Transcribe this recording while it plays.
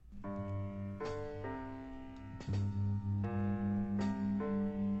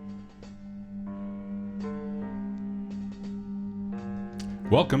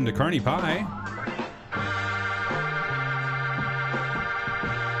Welcome to Kearney Pie.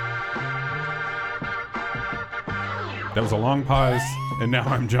 That was a long pause, and now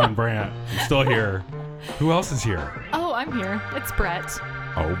I'm John Brandt. I'm still here. Who else is here? Oh, I'm here. It's Brett.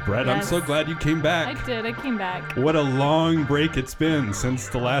 Oh, Brett, yes. I'm so glad you came back. I did. I came back. What a long break it's been since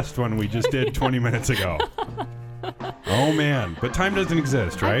the last one we just did 20 minutes ago. Oh, man. But time doesn't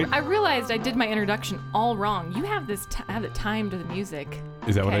exist, right? I realized I did my introduction all wrong. You have this have it timed to the music.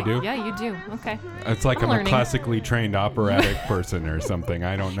 Is that what I do? Yeah, you do. Okay. It's like I'm a classically trained operatic person or something.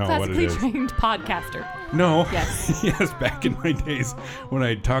 I don't know what it is. Classically trained podcaster. No. Yes. Yes, back in my days when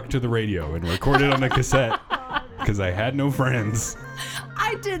I talked to the radio and recorded on a cassette because I had no friends.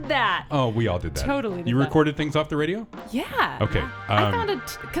 I did that. Oh, we all did that. Totally did You that. recorded things off the radio? Yeah. Okay. I found a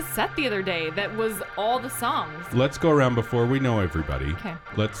cassette the other day that was all the songs. Let's go around before we know everybody. Okay.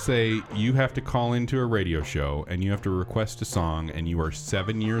 Let's say you have to call into a radio show and you have to request a song and you are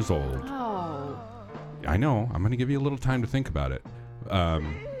 7 years old. Oh. I know. I'm going to give you a little time to think about it.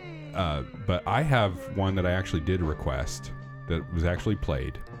 But I have one that I actually did request that was actually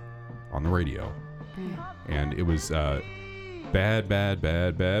played on the radio. And it was Bad, Bad,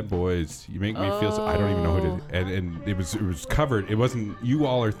 Bad, Bad Boys. You make me feel so, I don't even know who it is. And it was covered. It wasn't, you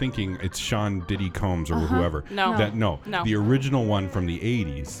all are thinking it's Sean Diddy Combs or whoever. No. No. The original one from the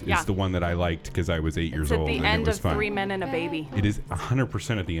 80s is the one that I liked because I was 8 years old. It's at the and end it was of fun. 3 Men and a Baby. It is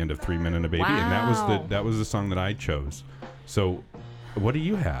 100% at the end of 3 Men and a Baby. Wow. And that was the song that I chose. So what do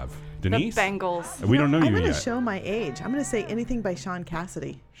you have? Denise? The Bengals. We don't know you I'm going yet. to show my age. I'm going to say anything by Sean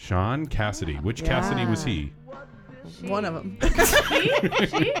Cassidy. Sean Cassidy. Which Cassidy was he? One of them.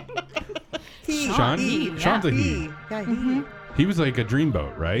 He? Sean? He. Sean's a he. He. Yeah, he. He was like a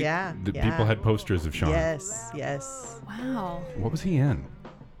dreamboat, right? Yeah, The yeah. people had posters of Sean. Yes. Wow. What was he in?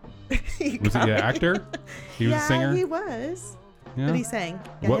 Was he an actor? He was a singer? he was. Yeah. But he sang. Yeah,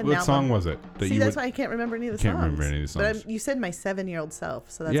 he had an What song album. was it? See, that's why I can't remember any of the songs. Can't remember any of the songs. But you said my 7-year-old self,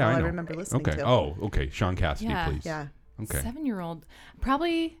 so that's Yeah, all I know. remember listening okay. to. Oh, okay. Sean Cassidy, Yeah. please. Yeah. Okay. 7-year-old.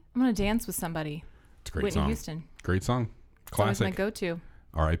 Probably I'm going to dance with somebody. It's a great Whitney song. Houston. Great song. It's always my Classic. go-to.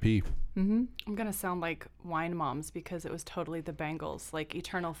 R.I.P. Mm-hmm. I'm going to sound like Wine Moms because it was totally the Bengals, like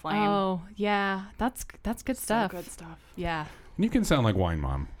Eternal Flame. Oh, yeah. That's good So stuff. good stuff. Yeah. You can sound like Wine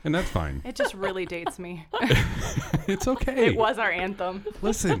Mom, and that's fine. It just really dates me. It's okay. It was our anthem.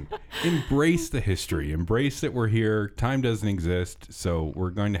 Listen, embrace the history. Embrace that we're here. Time doesn't exist, so we're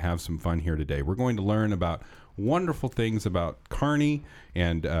going to have some fun here today. We're going to learn about wonderful things about Kearney,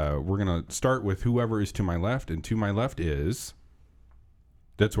 and we're going to start with whoever is to my left, and to my left is...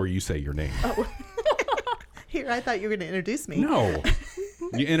 That's where you say your name. Oh. Here, I thought you were going to introduce me. No.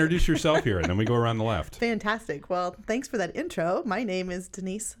 You introduce yourself here, and then we go around the left. Fantastic. Well, thanks for that intro. My name is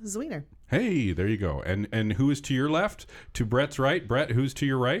Denise Zwiener. Hey, there you go. And who is to your left? To Brett's right. Brett, who's to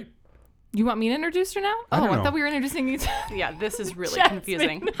your right? You want me to introduce her now? I don't know. I thought we were introducing these. Yeah, this is really Jasmin.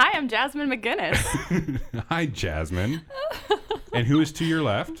 confusing. Hi, I'm Jasmin McGinnis. Hi, Jasmin. And who is to your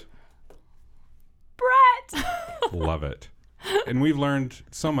left? Brett. Love it. And we've learned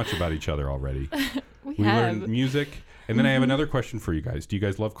so much about each other already. We learned have. music. And then I have another question for you guys. Do you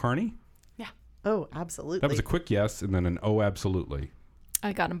guys love Kearney? Oh, absolutely. That was a quick yes and then an oh, absolutely.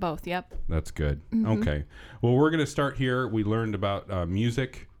 I got them both. Yep. That's good. Okay. Well, we're going to start here. We learned about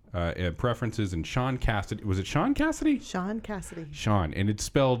music and preferences and Sean Cassidy. Was it Sean Cassidy? Sean Cassidy. Sean. And it's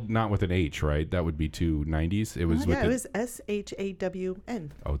spelled not with an H, right? That would be too 90s. It was with Yeah, it was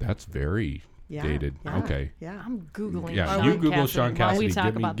S-H-A-W-N. Oh, that's very dated. Yeah. Okay. Yeah. I'm Googling. Yeah, Sean you Google Cassidy Sean while we Cassidy. talk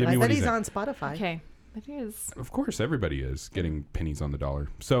Give me- about give this. me I what bet is he's it? on Spotify. Okay. It is. Of course, everybody is getting pennies on the dollar.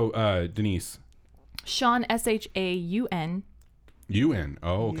 So, Denise. Sean, S-H-A-U-N. U-N.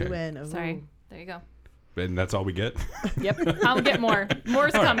 Oh, okay. U-N. Oh. Sorry. There you go. And that's all we get? Yep. I'll get more.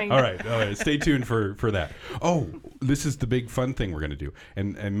 More's coming. All right. Stay tuned for that. Oh, this is the big fun thing we're going to do.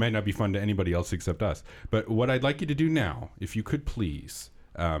 And it might not be fun to anybody else except us. But what I'd like you to do now, if you could please,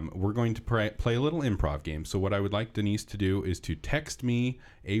 we're going to play a little improv game. So what I would like Denise to do is to text me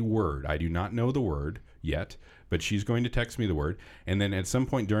a word. I do not know the word yet, but she's going to text me the word. And then at some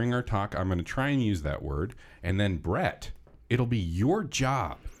point during our talk, I'm going to try and use that word. And then Brett, it'll be your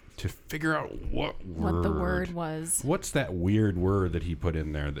job to figure out what the word was. What's that weird word that he put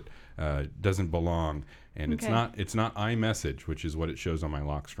in there that doesn't belong? And it's not iMessage, which is what it shows on my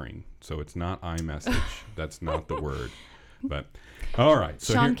lock screen. So it's not iMessage. That's not the word. But all right.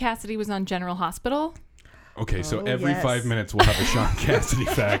 So Sean Cassidy was on General Hospital. Okay, so Oh, every yes. 5 minutes we'll have a Sean Cassidy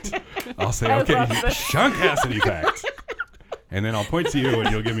fact. I'll say, I okay, love this. Sean Cassidy fact. and then I'll point to you and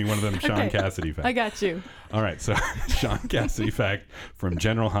you'll give me one of them Sean Okay. Cassidy facts. I got you. All right, so Sean Cassidy fact from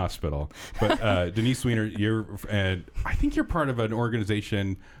General Hospital. But Denise Zwiener, I think you're part of an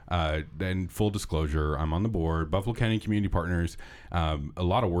organization. And full disclosure, I'm on the board, Buffalo County Community Partners. A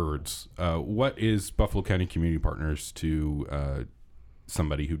lot of words. What is Buffalo County Community Partners to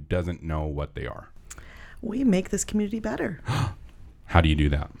somebody who doesn't know what they are? We make this community better. How do you do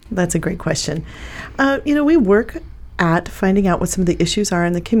that? That's a great question. We work at finding out what some of the issues are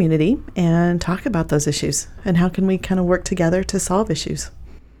in the community and talk about those issues and how can we kind of work together to solve issues.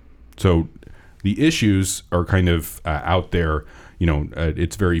 So the issues are kind of out there.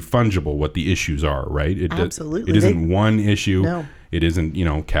 It's very fungible what the issues are, right? Absolutely. It isn't one issue. No. It isn't,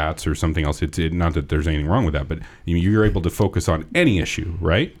 cats or something else. It's not that there's anything wrong with that, but you're able to focus on any issue,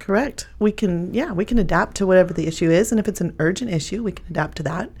 right? Correct. We can adapt to whatever the issue is. And if it's an urgent issue, we can adapt to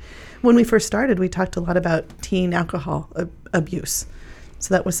that. When we first started, we talked a lot about teen alcohol abuse.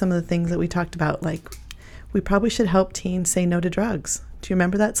 So that was some of the things that we talked about. Like, we probably should help teens say no to drugs. Do you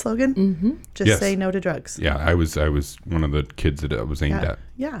remember that slogan? Mm-hmm. Just Yes. say no to drugs. Yeah, I was one of the kids that it was aimed at.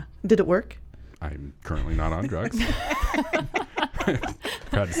 Yeah. Did it work? I'm currently not on drugs.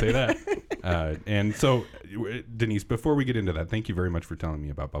 Proud to say that. And so, Denise, before we get into that, thank you very much for telling me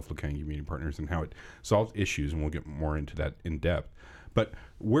about Buffalo County Community Partners and how it solves issues, and we'll get more into that in depth. But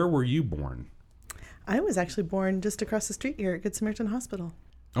where were you born? I was actually born just across the street here at Good Samaritan Hospital.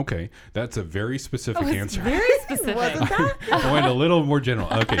 Okay, that's a very specific It's answer. very specific. Wasn't that? I went a little more general.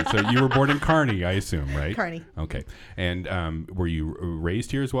 Okay, so you were born in Kearney, I assume, right? Kearney. Okay, and were you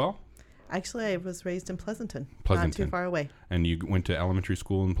raised here as well? Actually, I was raised in Pleasanton. Not Pleasanton. too far away. And you went to elementary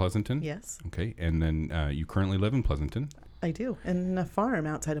school in Pleasanton? Yes, Okay, and then you currently live in Pleasanton. I do. And a farm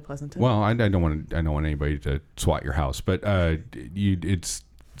outside of Pleasanton. Well, I don't want anybody to swat your house, but it's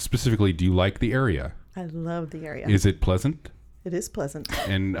specifically, do you like the area? I love the area. Is it pleasant? It is pleasant.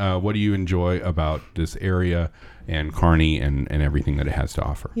 And what do you enjoy about this area and Kearney and everything that it has to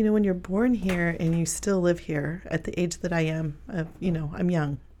offer? When you're born here and you still live here at the age that I am, I'm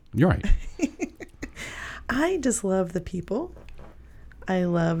young. You're right. I just love the people. I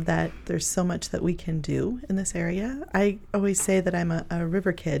love that there's so much that we can do in this area. I always say that I'm a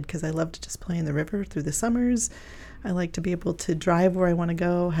river kid because I love to just play in the river through the summers. I like to be able to drive where I want to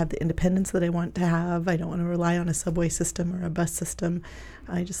go, have the independence that I want to have. I don't want to rely on a subway system or a bus system.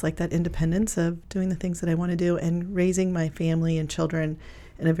 I just like that independence of doing the things that I want to do and raising my family and children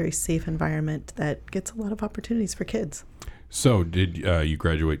in a very safe environment that gets a lot of opportunities for kids. So did you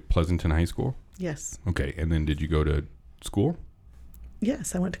graduate Pleasanton High School? Yes. Okay, and then did you go to school?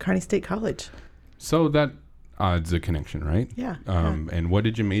 Yes, I went to Kearney State College. So that odds a connection, right? Yeah. And what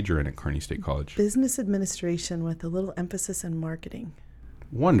did you major in at Kearney State College? Business administration with a little emphasis in marketing.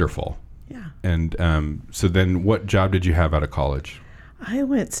 Wonderful. Yeah. And so then what job did you have out of college? I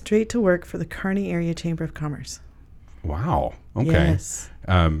went straight to work for the Kearney Area Chamber of Commerce. Wow. Okay. Yes.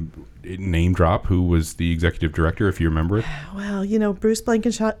 Name drop, who was the executive director, if you remember it? Well, Bruce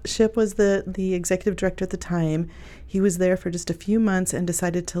Blankenship was the executive director at the time. He was there for just a few months and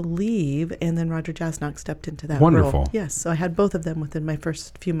decided to leave, and then Roger Jasnock stepped into that Wonderful. role. Yes, so I had both of them within my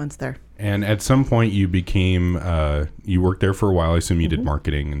first few months there. And at some point you became, you worked there for a while. I assume you did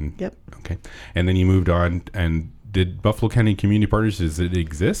marketing. And Yep. Okay. And then you moved on. And did Buffalo County Community Partners, does it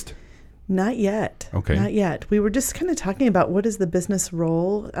exist? Not yet. Okay. Not yet. We were just kind of talking about what is the business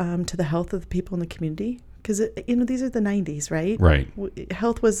role to the health of the people in the community. Because, these are the 90s, right? Right.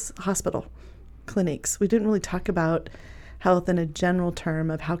 Health was hospital, clinics. We didn't really talk about health in a general term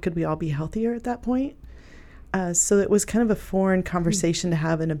of how could we all be healthier at that point. So it was kind of a foreign conversation to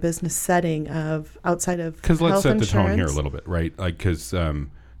have in a business setting of outside of health Because let's set the tone here a insurance. little bit, right? Like, because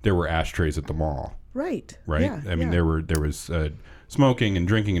there were ashtrays at the mall, Right. right? Yeah, I mean, there was smoking and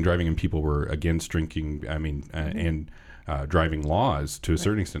drinking and driving, and people were against drinking. I mean, and driving laws to a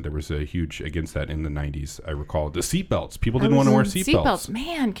certain extent. There was a huge against that in the 90s. I recall the seatbelts. People didn't want to wear seatbelts. Seatbelts.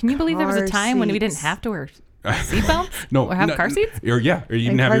 Man, can you believe there was a Car time when we didn't seats. have to wear seatbelts? No, Or have car seats? Or you didn't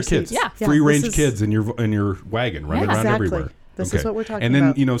And have car your kids. seats. Yeah. Free range this is- kids in your wagon running Yeah. around Exactly. everywhere. This is what we're talking And then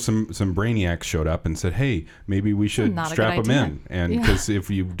about. some brainiacs showed up and said, "Hey, maybe we should Not a strap good them idea. in, and Yeah. because if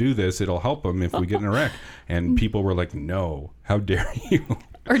you do this, it'll help them if we get in a wreck." And people were like, "No, how dare you?"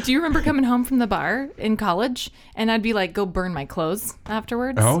 Or do you remember coming home from the bar in college and I'd be like, go burn my clothes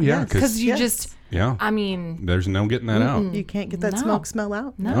afterwards? Oh yeah, Yes. Because you Yes. just, yeah, I mean, there's no getting that out. You can't get that No. smoke smell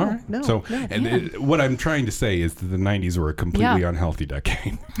out. No. All right. No. So, no. and what I'm trying to say is that the 90s were a completely Yeah. unhealthy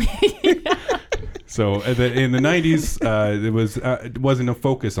decade. So in the 90s, it wasn't a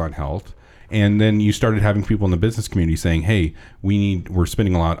focus on health, And then you started having people in the business community saying, hey, we're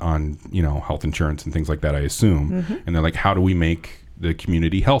spending a lot on, health insurance and things like that, I assume. And they're like, how do we make the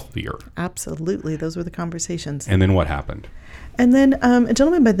community healthier? Absolutely. Those were the conversations. And then what happened? And then a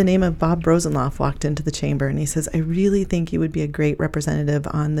gentleman by the name of Bob Rosenloff walked into the chamber and he says, I really think you would be a great representative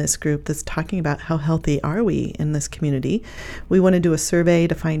on this group that's talking about how healthy are we in this community. We want to do a survey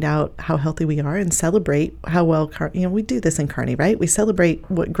to find out how healthy we are and celebrate how well, we do this in Kearney, right? We celebrate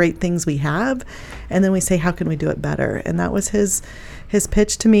what great things we have, and then we say, how can we do it better? And that was his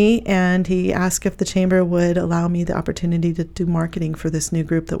pitch to me, and he asked if the chamber would allow me the opportunity to do marketing for this new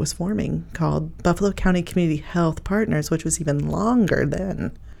group that was forming called Buffalo County Community Health Partners, which was even longer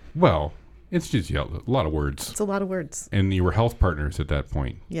then. Well, it's just a lot of words. It's a lot of words. And you were health partners at that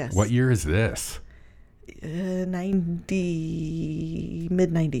point. Yes. What year is this? Mid-90s.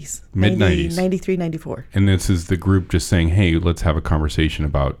 Mid-90s. 93, 94. And this is the group just saying, hey, let's have a conversation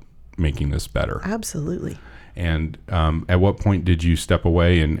about making this better. Absolutely. And at what point did you step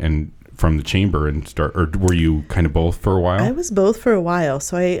away and from the chamber and start, or were you kind of both for a while? I was both for a while.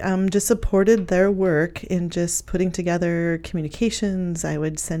 So I just supported their work in just putting together communications. I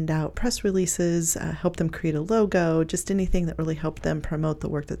would send out press releases, help them create a logo, just anything that really helped them promote the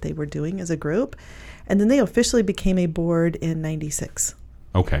work that they were doing as a group. And then they officially became a board in 96.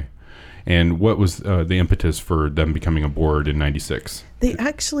 Okay. And what was the impetus for them becoming a board in 96? They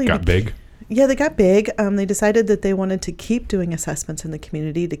actually got big? Yeah, they got big. They decided that they wanted to keep doing assessments in the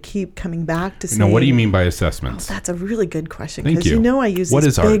community, to keep coming back to see. Now, what do you mean by assessments? Oh, that's a really good question. Thank you. I use what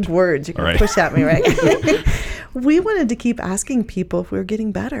these big words. You can right. push at me, right? We wanted to keep asking people if we were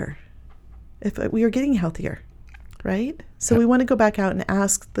getting better, if we were getting healthier, right? So we want to go back out and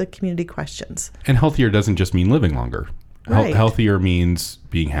ask the community questions. And healthier doesn't just mean living longer. Right. Healthier means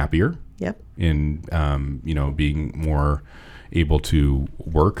being happier. Yep. In, being more able to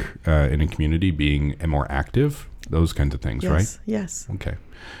work in a community, being more active, those kinds of things, yes, right? Yes. Okay.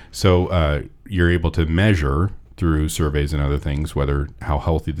 So you're able to measure through surveys and other things how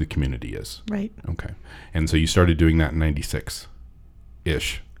healthy the community is. Right. Okay. And so you started doing that in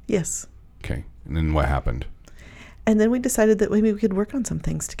 96-ish. Yes. Okay. And then what happened? And then we decided that maybe we could work on some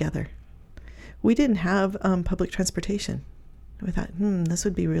things together. We didn't have public transportation. We thought, this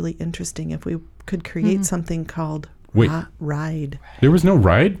would be really interesting if we could create something called Ride. There was no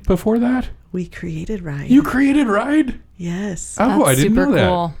Ride before that? We created Ride. You created Ride? Yes. Oh, That's I didn't super know that.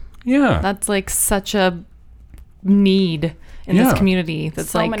 cool. Yeah. That's like such a need in this community.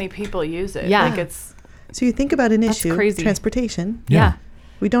 That's so many people use it. Yeah. Like it's So you think about an That's issue, crazy. transportation. Yeah.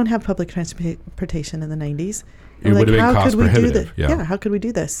 We don't have public transportation in the 90s. It would have been cost prohibitive. Yeah, how could we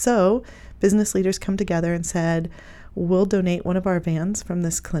do this? So business leaders come together and said, we'll donate one of our vans from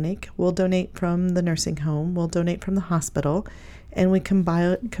this clinic. We'll donate from the nursing home. We'll donate from the hospital. And we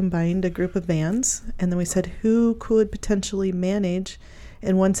combined a group of vans. And then we said, who could potentially manage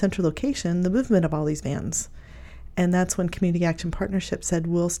in one central location the movement of all these vans? And that's when Community Action Partnership said,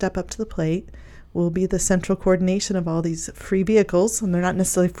 we'll step up to the plate. We'll be the central coordination of all these free vehicles. And they're not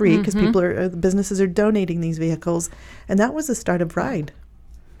necessarily free because businesses are donating these vehicles. And that was the start of Ride.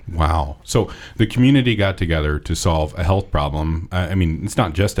 Wow. So the community got together to solve a health problem. I mean, it's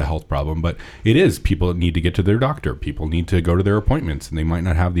not just a health problem, but it is. People need to get to their doctor. People need to go to their appointments, and they might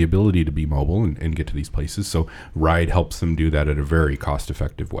not have the ability to be mobile and get to these places. So Ride helps them do that at a very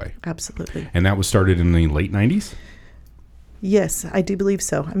cost-effective way. Absolutely. And that was started in the late 90s? Yes, I do believe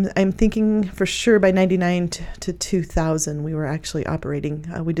so. I'm thinking for sure by 99 to 2000, we were actually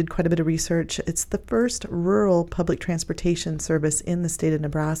operating. We did quite a bit of research. It's the first rural public transportation service in the state of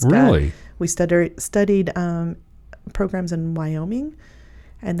Nebraska. Really? We studied programs in Wyoming.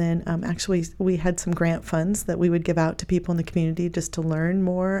 And then actually we had some grant funds that we would give out to people in the community just to learn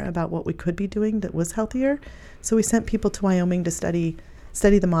more about what we could be doing that was healthier. So we sent people to Wyoming to study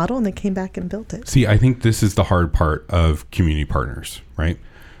the model, and they came back and built it. See, I think this is the hard part of community partners, right?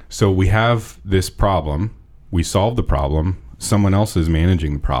 So we have this problem. We solve the problem. Someone else is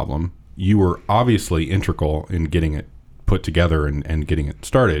managing the problem. You were obviously integral in getting it put together and getting it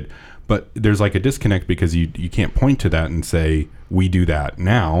started. But there's like a disconnect because you can't point to that and say, we do that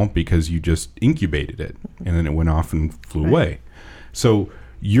now because you just incubated it. And then it went off and flew away. So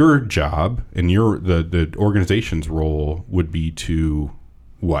your job and the organization's role would be to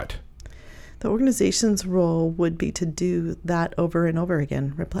what? The organization's role would be to do that over and over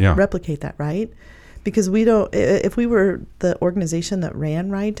again, replicate that, right? Because if we were the organization that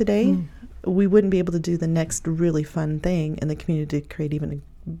ran Ride today, we wouldn't be able to do the next really fun thing in the community to create even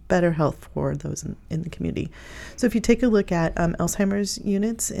better health for those in the community. So if you take a look at Alzheimer's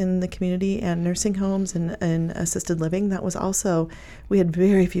units in the community and nursing homes and assisted living, that was also, we had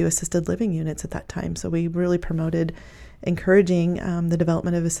very few assisted living units at that time. So we really promoted encouraging the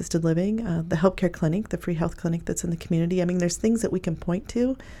development of assisted living, the healthcare clinic, the free health clinic that's in the community. I mean, there's things that we can point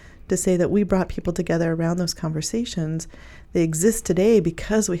to say that we brought people together around those conversations. They exist today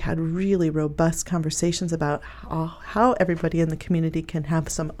because we had really robust conversations about how everybody in the community can have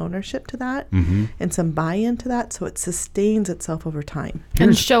some ownership to that and some buy-in to that, so it sustains itself over time.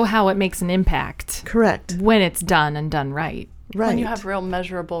 And show how it makes an impact. Correct. When it's done and done right. Right. When you have real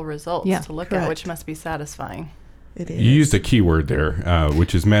measurable results to look Correct. at, which must be satisfying. It is. You used a key word there,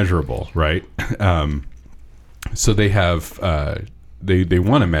 which is measurable, right? So they have they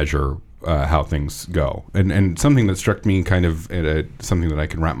want to measure how things go, and something that struck me kind of something that I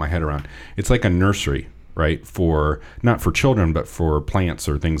can wrap my head around. It's like a nursery, right? For not for children, but for plants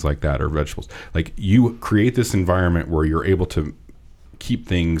or things like that, or vegetables. Like, you create this environment where you're able to keep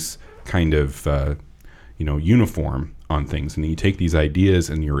things kind of uniform on things, and you take these ideas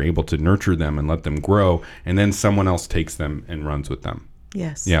and you're able to nurture them and let them grow, and then someone else takes them and runs with them.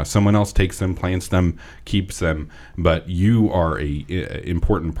 Yes. Yeah, someone else takes them, plants them, keeps them, but you are a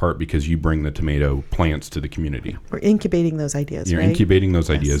important part because you bring the tomato plants to the community. We're incubating those ideas. You're right? incubating those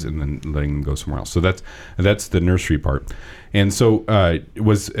ideas and then letting them go somewhere else. So that's the nursery part. And so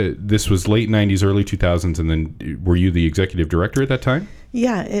this was late 90s, early 2000s, and then were you the executive director at that time?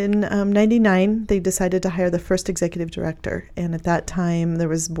 Yeah, in 99, they decided to hire the first executive director. And at that time, there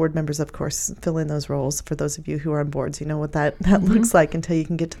was board members, of course, fill in those roles. For those of you who are on boards, you know what that looks like until you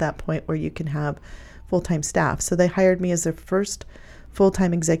can get to that point where you can have full-time staff. So they hired me as their first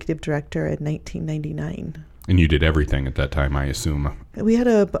full-time executive director in 1999. And you did everything at that time, I assume. We had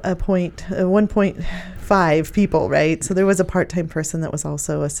a 1.5 people, right? So there was a part-time person that was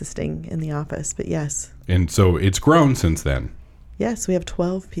also assisting in the office, but yes. And so it's grown since then. Yes, we have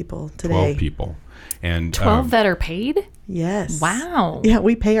 12 people today. 12 people. And 12 that are paid? Yes. Wow. Yeah,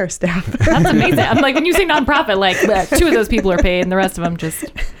 we pay our staff. That's amazing. I'm like, when you say nonprofit, like 2 of those people are paid and the rest of them just,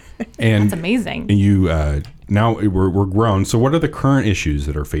 that's amazing. And you, now we're grown. So what are the current issues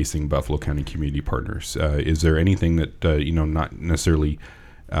that are facing Buffalo County Community Partners? Is there anything that, not necessarily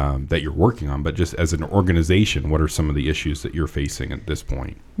that you're working on, but just as an organization, what are some of the issues that you're facing at this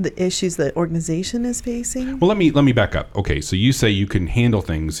point? The issues the organization is facing? Well, let me back up. Okay, so you say you can handle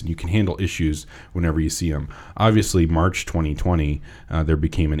things and you can handle issues whenever you see them. Obviously, March 2020, there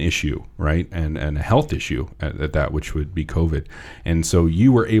became an issue, right? And a health issue at that, which would be COVID. And so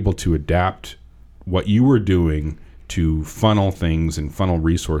you were able to adapt what you were doing to funnel things and funnel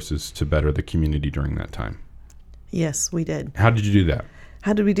resources to better the community during that time. Yes, we did. How did you do that?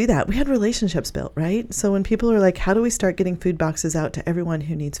 How did we do that? We had relationships built, right? So when people are like, how do we start getting food boxes out to everyone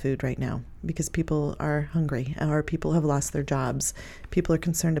who needs food right now? Because people are hungry, or people have lost their jobs. People are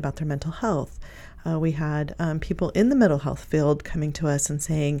concerned about their mental health. We had people in the mental health field coming to us and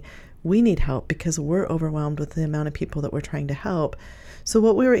saying, we need help because we're overwhelmed with the amount of people that we're trying to help. So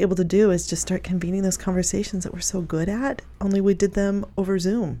what we were able to do is just start convening those conversations that we're so good at, only we did them over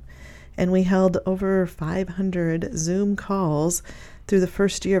Zoom. And we held over 500 Zoom calls through the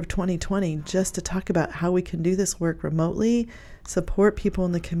first year of 2020 just to talk about how we can do this work remotely, support people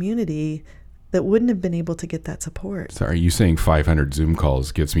in the community that wouldn't have been able to get that support. Sorry, you saying 500 Zoom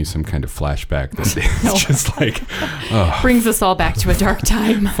calls gives me some kind of flashback. It's just like, brings us all back to a dark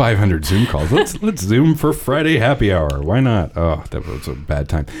time. 500 Zoom calls. Let's Zoom for Friday happy hour. Why not? Oh, that was a bad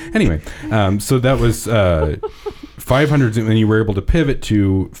time. Anyway, so that was 500 Zoom, and you were able to pivot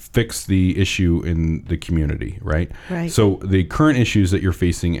to fix the issue in the community, right? Right. So the current issues that you're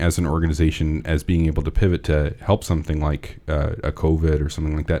facing as an organization, as being able to pivot to help something like a COVID or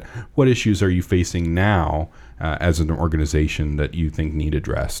something like that, what issues are you facing now as an organization that you think need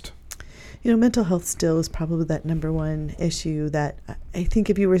addressed? Mental health still is probably that number one issue that I think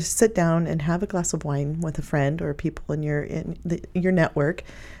if you were to sit down and have a glass of wine with a friend or people in your network,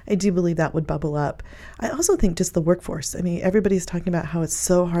 I do believe that would bubble up. I also think just the workforce. I mean, everybody's talking about how it's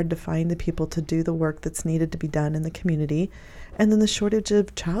so hard to find the people to do the work that's needed to be done in the community. And then the shortage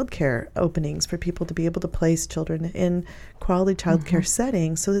of childcare openings for people to be able to place children in quality childcare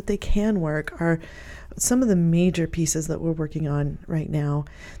settings so that they can work are some of the major pieces that we're working on right now.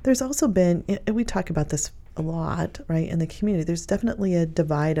 There's also been, and we talk about this a lot, right, in the community, there's definitely a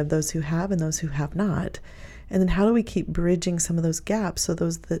divide of those who have and those who have not. And then how do we keep bridging some of those gaps so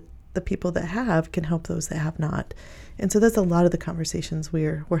those that the people that have can help those that have not? And so that's a lot of the conversations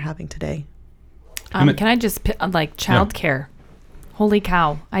we're having today. Can I just like childcare? Holy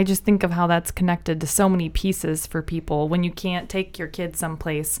cow. I just think of how that's connected to so many pieces for people when you can't take your kids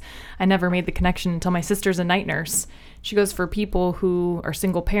someplace. I never made the connection until my sister's a night nurse. She goes for people who are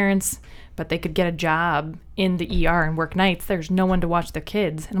single parents, but they could get a job in the ER and work nights. There's no one to watch their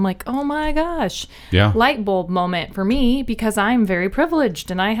kids. And I'm like, oh my gosh. Yeah. Light bulb moment for me because I'm very privileged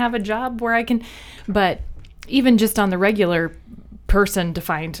and I have a job where I can, but even just on the regular person to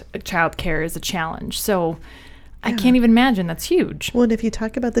find childcare is a challenge. So I can't even imagine. That's huge. Well, and if you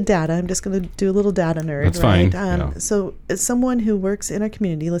talk about the data, I'm just going to do a little data nerd. That's right? fine. So as someone who works in our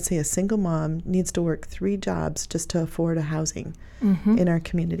community, let's say a single mom needs to work 3 jobs just to afford a housing in our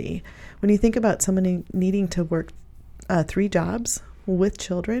community. When you think about somebody needing to work 3 jobs with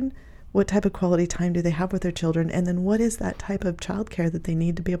children, what type of quality time do they have with their children? And then what is that type of childcare that they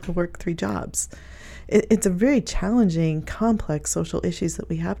need to be able to work 3 jobs? It's a very challenging, complex social issues that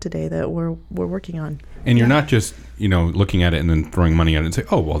we have today that we're working on. And you're not just, looking at it and then throwing money at it and say,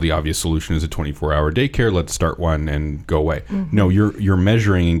 oh, well, the obvious solution is a 24-hour daycare. Let's start one and go away. No, you're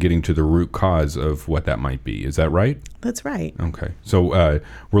measuring and getting to the root cause of what that might be. Is that right? That's right. Okay. So we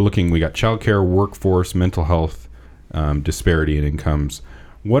got childcare, workforce, mental health, disparity in incomes.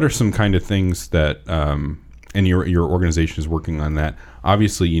 What are some kind of things that, and your organization is working on that?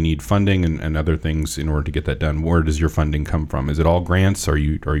 Obviously, you need funding and other things in order to get that done. Where does your funding come from? Is it all grants? Are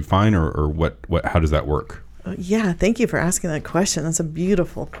you fine, or what? How does that work? Yeah, thank you for asking that question. That's a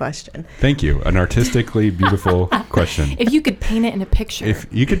beautiful question. Thank you. An artistically beautiful question. If you could paint it in a picture. If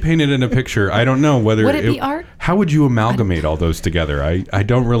you could paint it in a picture, I don't know whether would it be art? How would you amalgamate all those together? I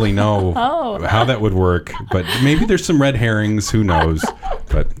don't really know how that would work, but maybe there's some red herrings. Who knows?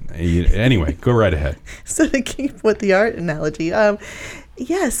 But anyway, go right ahead. So to keep with the art analogy,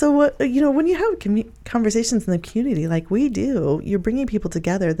 so what, when you have conversations in the community like we do, you're bringing people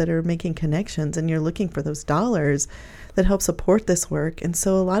together that are making connections, and you're looking for those dollars that help support this work. And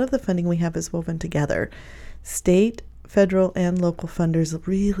so a lot of the funding we have is woven together. State, federal, and local funders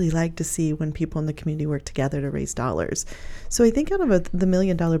really like to see when people in the community work together to raise dollars. So I think out of the $1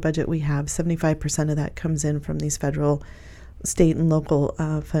 million budget we have, 75% of that comes in from these federal, state, and local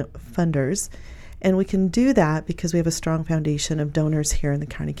funders. And we can do that because we have a strong foundation of donors here in the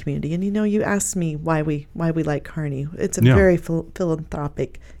Kearney community. And you asked me why we like Kearney. It's a very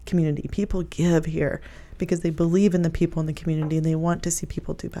philanthropic community. People give here because they believe in the people in the community and they want to see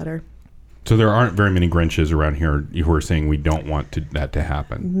people do better. So there aren't very many Grinches around here who are saying we don't want that to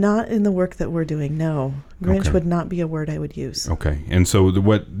happen. Not in the work that we're doing. No, Grinch would not be a word I would use. Okay, and so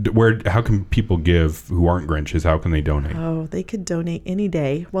how can people give who aren't Grinches? How can they donate? Oh, they could donate any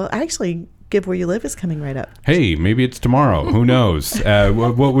day. Well, actually, Give Where You Live is coming right up. Hey, maybe it's tomorrow. Who knows?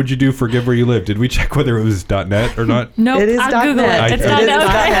 What would you do for Give Where You Live? Did we check whether it was .net or not? Nope. It is I'll Google .net. it. It's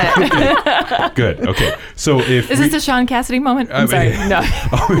 .net. Good. Okay. So Is this a Sean Cassidy moment? I'm sorry. No.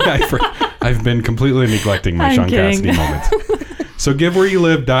 I've been completely neglecting my Sean Cassidy moments. So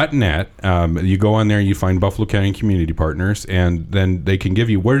GiveWhereYouLive.net. You go on there, you find Buffalo County Community Partners, and then they can give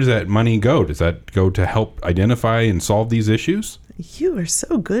you. Where does that money go? Does that go to help identify and solve these issues? You are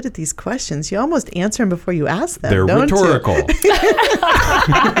so good at these questions. You almost answer them before you ask them. They're rhetorical. No,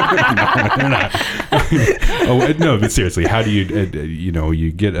 they're not. No, but seriously, how do you,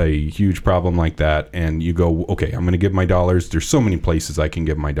 you get a huge problem like that and you go, okay, I'm going to give my dollars. There's so many places I can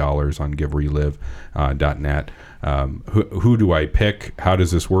give my dollars on GiveWhereYouLive.net. Who do I pick? How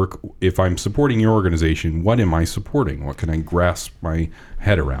does this work? If I'm supporting your organization, what am I supporting? What can I grasp my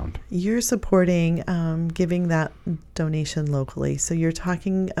head around? You're supporting giving that donation locally. So you're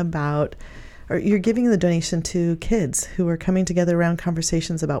talking about, or you're giving the donation to kids who are coming together around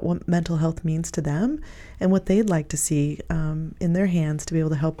conversations about what mental health means to them and what they'd like to see in their hands to be able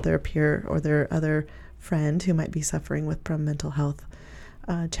to help their peer or their other friend who might be suffering from mental health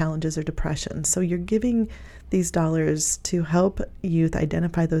challenges or depression. So you're giving these dollars to help youth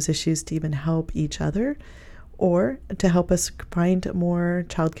identify those issues, to even help each other, or to help us find more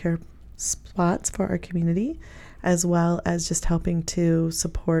childcare spots for our community, as well as just helping to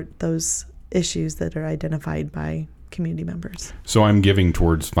support those issues that are identified by community members. So I'm giving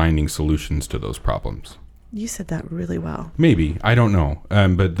towards finding solutions to those problems. You said that really well. Maybe. I don't know.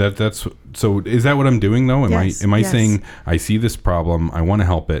 But that's so is that what I'm doing though? Am I saying I see this problem, I want to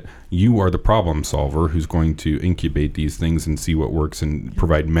help it. You are the problem solver who's going to incubate these things and see what works and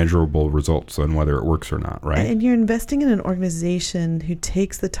provide measurable results on whether it works or not, right? And you're investing in an organization who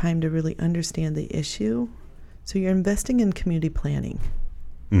takes the time to really understand the issue. So you're investing in community planning.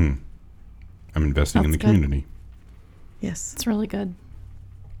 I'm investing in the community. Yes. It's really good.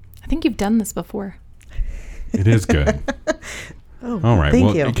 I think you've done this before. It is good. Oh, all right.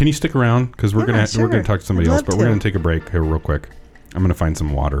 Thank you. Can you stick around? Because we're gonna talk to somebody else, but we're gonna take a break here real quick. I'm gonna find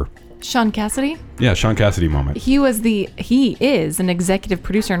some water. Sean Cassidy? Yeah, Sean Cassidy moment. He is an executive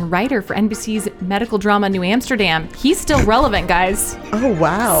producer and writer for NBC's medical drama New Amsterdam. He's still relevant, guys. Oh,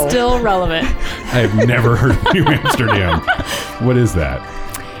 wow. Still relevant. I have never heard of New Amsterdam. What is that?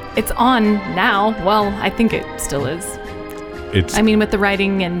 It's on now. Well, I think it still is. With the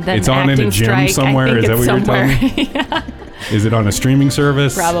writing and then it's on in a gym strike, somewhere. Is that what you're telling me? Yeah. Is it on a streaming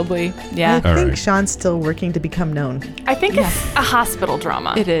service? Probably. Yeah. I think Sean's still working to become known. I think it's a hospital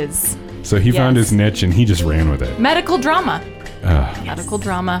drama. It is. So he found his niche and he just ran with it. Medical drama. Medical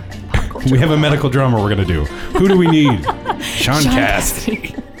drama. We have a medical drama we're gonna do. Who do we need? Sean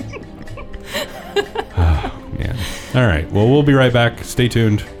Cassidy. Oh, man. All right. Well, we'll be right back. Stay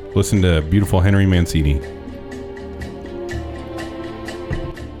tuned. Listen to beautiful Henry Mancini.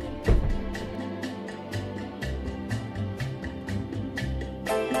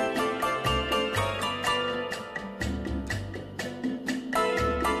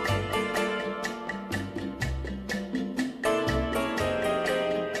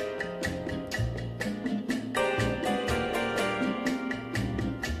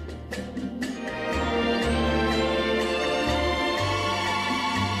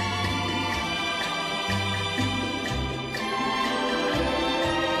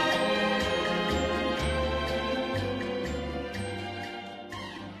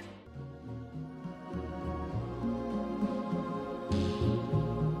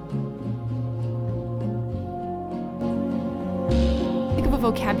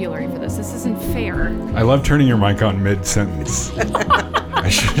 Vocabulary for this. This isn't fair. I love turning your mic on mid-sentence. I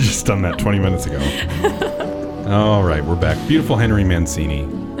should have just done that 20 minutes ago. All right, we're back. Beautiful Henry Mancini.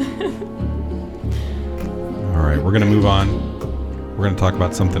 All right, we're going to move on. We're going to talk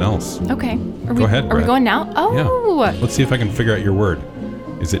about something else. Okay. Go ahead, Are Brett. we going now? Oh. Yeah. Let's see if I can figure out your word.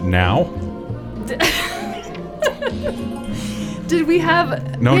 Is it now? Did we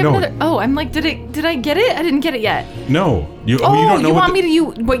have? No, we have no. Another, oh, I'm like, did I get it? I didn't get it yet. No. You Oh, don't know you what want me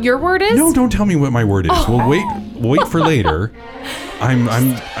to what your word is? No, don't tell me what my word is. Oh. We'll wait for later. I'm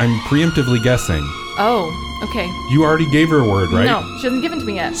preemptively guessing. Oh, okay. You already gave her a word, right? No, she hasn't given it to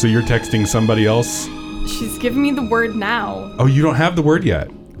me yet. So you're texting somebody else? She's giving me the word now. Oh, you don't have the word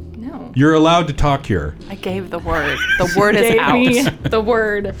yet. No. You're allowed to talk here. I gave the word. The word is Gave me out. the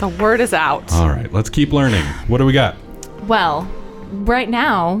word. The word is out. All right, let's keep learning. What do we got? Well, right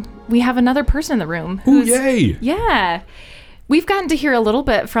now we have another person in the room. Ooh, yay! Yeah. We've gotten to hear a little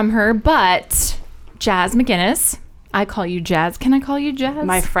bit from her, but Jazz McGinnis. I call you Jazz. Can I call you Jazz?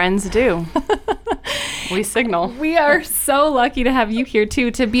 My friends do. We signal. We are so lucky to have you here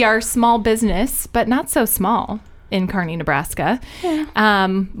too, to be our small business, but not so small, in Kearney, Nebraska. Yeah.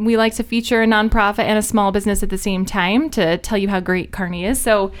 We like to feature a nonprofit and a small business at the same time to tell you how great Kearney is.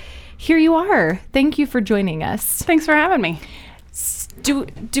 So here you are. Thank you for joining us. Thanks for having me. Do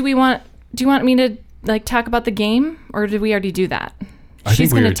you want me to talk about the game, or did we already do that?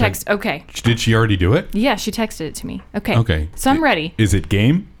 She's going to text. Okay. Did she already do it? Yeah, she texted it to me. Okay. Okay. So I'm ready. Is it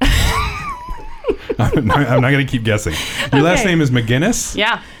game? I'm not going to keep guessing. Your last name is McGinnis?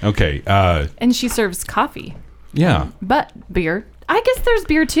 Yeah. Okay. And she serves coffee. Yeah. But beer. I guess there's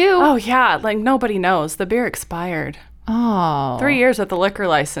beer too. Oh, yeah. Like nobody knows. The beer expired. Oh. 3 years with the liquor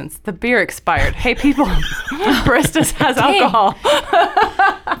license. The beer expired. Hey, people. Baristas has alcohol.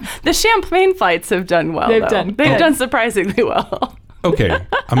 The champagne flights have done well. They've though. They've done surprisingly well. Okay.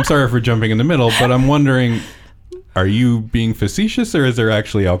 I'm sorry for jumping in the middle, but I'm wondering, are you being facetious or is there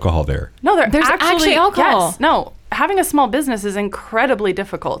actually alcohol there? No, There's actually alcohol. Yes. No. Having a small business is incredibly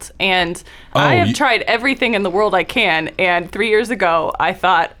difficult. And I have tried everything in the world I can. And 3 years ago, I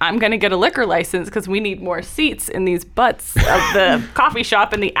thought, I'm going to get a liquor license because we need more seats in these butts of the coffee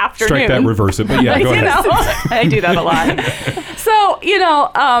shop in the afternoon. Strike that, reverse it. But yeah, go ahead. I do that a lot. So,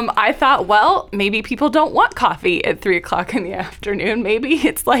 I thought, well, maybe people don't want coffee at 3 o'clock in the afternoon. Maybe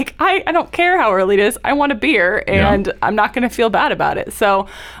it's like, I don't care how early it is. I want a beer and I'm not going to feel bad about it. So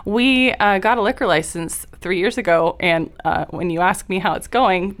we got a liquor license 3 years ago. And when you ask me how it's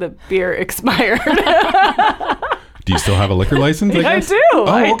going, the beer expired. Do you still have a liquor license? I guess? do. Oh,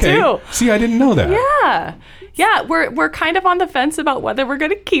 I okay. do. See, I didn't know that. Yeah, we're kind of on the fence about whether we're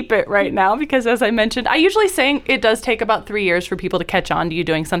going to keep it right now because, as I mentioned, I usually say it does take about 3 years for people to catch on to you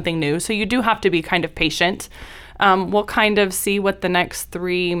doing something new. So you do have to be kind of patient. We'll kind of see what the next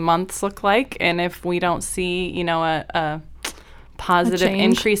 3 months look like, and if we don't see, a positive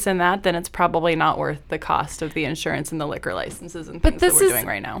increase in that, then it's probably not worth the cost of the insurance and the liquor licenses and things that we're doing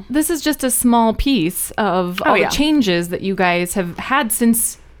right now. This is just a small piece of all the changes that you guys have had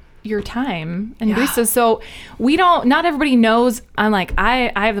since your time and Barista. So not everybody knows. I'm like,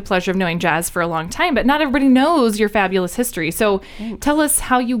 I have the pleasure of knowing Jazz for a long time, but not everybody knows your fabulous history. So tell us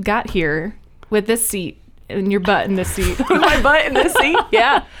how you got here with this seat and your butt in this seat. My butt in this seat?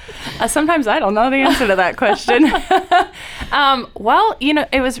 Yeah. Sometimes I don't know the answer to that question. Well,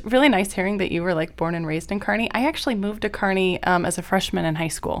 it was really nice hearing that you were like born and raised in Kearney. I actually moved to Kearney as a freshman in high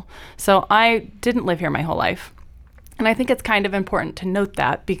school. So I didn't live here my whole life. And I think it's kind of important to note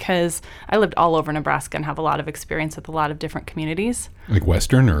that because I lived all over Nebraska and have a lot of experience with a lot of different communities. Like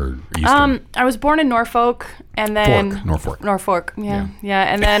Western or Eastern? I was born in Norfolk and then... Norfolk. Yeah.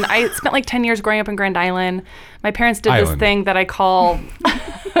 And then I spent like 10 years growing up in Grand Island. My parents did this thing that I call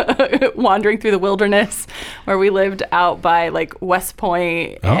wandering through the wilderness, where we lived out by like West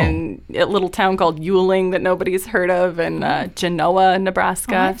Point and a little town called Ewing that nobody's heard of, and Genoa,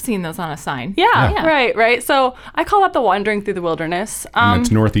 Nebraska. I've seen those on a sign. Yeah. Right. So I call that the wandering through the wilderness. And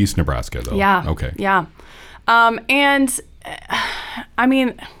it's northeast Nebraska, though. Yeah. Okay. Yeah. And I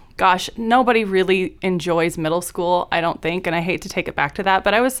mean, gosh, nobody really enjoys middle school, I don't think, and I hate to take it back to that,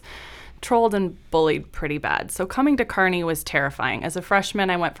 but I was trolled and bullied pretty bad. So coming to Kearney was terrifying. As a freshman,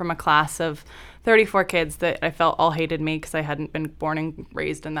 I went from a class of 34 kids that I felt all hated me because I hadn't been born and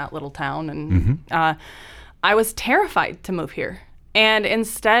raised in that little town. And I was terrified to move here. And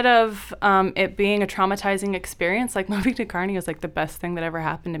instead of it being a traumatizing experience, like moving to Kearney was like the best thing that ever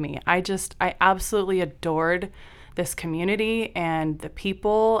happened to me. I absolutely adored this community and the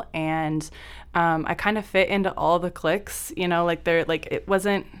people, and I kind of fit into all the cliques,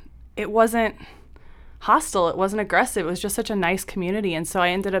 it wasn't hostile, it wasn't aggressive, it was just such a nice community. And so I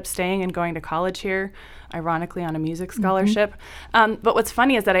ended up staying and going to college here, ironically on a music scholarship. But what's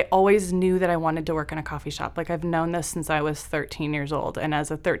funny is that I always knew that I wanted to work in a coffee shop. Like I've known this since I was 13 years old. And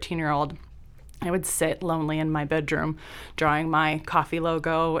as a 13-year-old, I would sit lonely in my bedroom drawing my coffee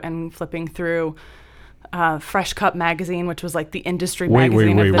logo and flipping through Fresh Cup magazine, which was like the industry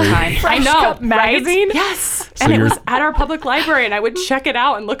magazine of the time. Fresh Cup magazine? Right? Yes. So and it was at our public library, and I would check it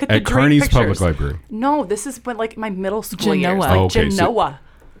out and look at the great Kearney's pictures. Public Library? No, this is when like my middle school years. Genoa. Like Genoa.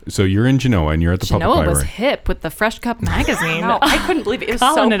 So you're in Genoa and you're at the public library. Genoa was hip with the Fresh Cup magazine. No, I couldn't believe it. It was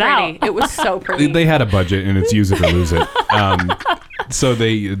so pretty. It was so pretty. They had a budget, and it's use it or lose it. So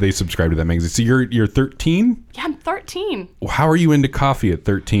they subscribe to that magazine. So you're 13? Yeah, I'm 13. How are you into coffee at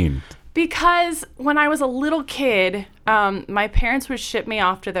 13? Because when I was a little kid, my parents would ship me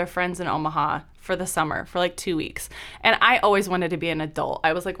off to their friends in Omaha for the summer for like 2 weeks. And I always wanted to be an adult.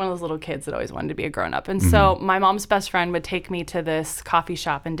 I was like one of those little kids that always wanted to be a grown-up. And so my mom's best friend would take me to this coffee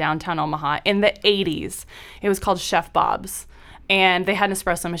shop in downtown Omaha in the 80s. It was called Chef Bob's. And they had an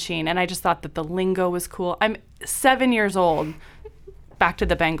espresso machine. And I just thought that the lingo was cool. I'm 7 years old. Back to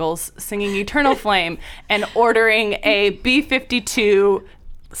the Bengals, singing Eternal Flame and ordering a B52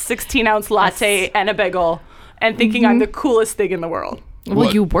 16-ounce latte and a bagel and thinking I'm the coolest thing in the world.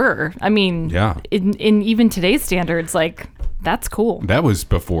 Well, you were. I mean, in even today's standards, like, that's cool. That was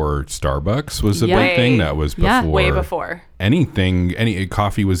before Starbucks was a big thing. That was before. Way before.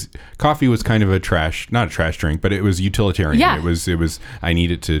 Coffee was kind of not a trash drink, but it was utilitarian. Yeah. It was I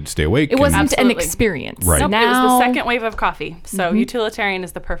needed to stay awake. It wasn't an experience. Right. Nope, Now, it was the second wave of coffee. So utilitarian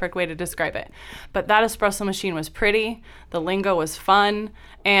is the perfect way to describe it. But that espresso machine was pretty. The lingo was fun.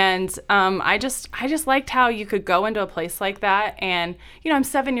 And I just liked how you could go into a place like that. And, I'm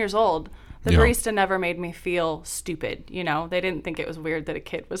 7 years old. The barista never made me feel stupid. They didn't think it was weird that a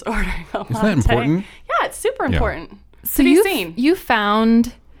kid was ordering a latte. Is that important? Yeah, it's super important. So to be seen. You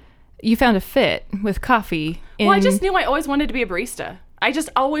found a fit with coffee. Well, I just knew I always wanted to be a barista. I just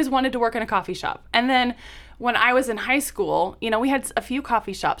always wanted to work in a coffee shop. And then when I was in high school, we had a few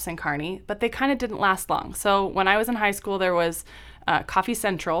coffee shops in Kearney, but they kind of didn't last long. So when I was in high school, there was Coffee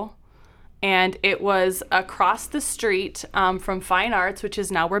Central, and it was across the street from Fine Arts, which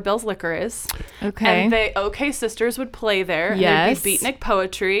is now where Bill's Liquor is. Okay. And the OK Sisters would play there. Yes. And there'd be beatnik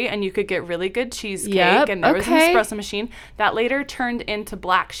poetry, and you could get really good cheesecake. Yep. And there was an espresso machine. That later turned into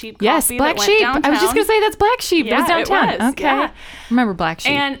Black Sheep Coffee. Yes, Black that Sheep. Went I was just going to say that's Black Sheep. Yeah, it was downtown. it was. Okay. Yeah. Remember Black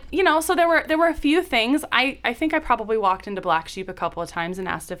Sheep. And, so there were a few things. I think I probably walked into Black Sheep a couple of times and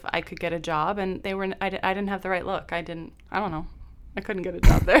asked if I could get a job, and I didn't have the right look. I don't know. I couldn't get a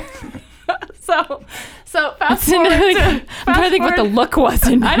job there. So fast forward. I'm trying to think what the look was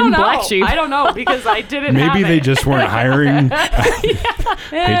in Black Sheep. I don't know because I didn't have Maybe they it. just weren't hiring. Hate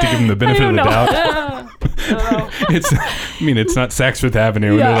to give them the benefit of the doubt. It's not Saxford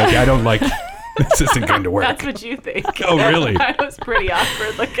Avenue. And they're like, I don't like This isn't going to work. That's what you think. Oh, really? I was pretty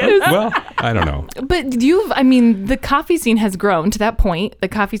awkward looking. Well, I don't know. But the coffee scene has grown to that point. The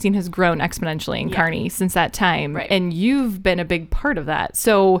coffee scene has grown exponentially in Kearney since that time. Right. And you've been a big part of that.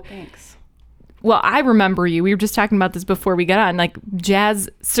 So, Thanks. well, I remember you. We were just talking about this before we got on. Like Jazz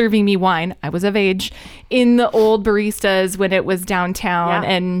serving me wine. I was of age in the old baristas when it was downtown,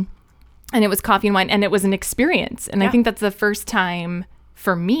 and it was coffee and wine, and it was an experience. And I think that's the first time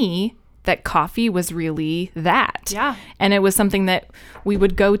for me that coffee was really that. Yeah. And it was something that we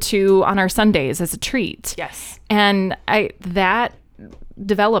would go to on our Sundays as a treat. Yes. And that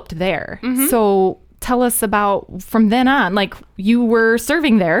developed there. So tell us about from then on, like you were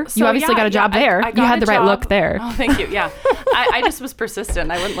serving there. So, you obviously got a job there. I you had a the right job. look there. Oh, thank you. Yeah. I just was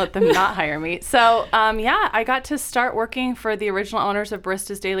persistent. I wouldn't let them not hire me. So, I got to start working for the original owners of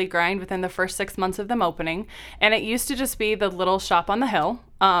Barista's Daily Grind within the first 6 months of them opening. And it used to just be the little shop on the hill.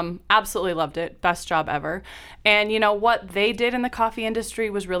 Absolutely loved it. Best job ever. And what they did in the coffee industry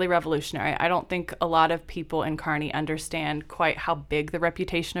was really revolutionary. I don't think a lot of people in Kearney understand quite how big the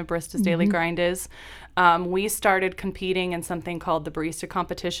reputation of Barista's Daily Grind is. We started competing in something called the Barista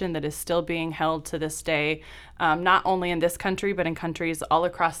competition that is still being held to this day, not only in this country, but in countries all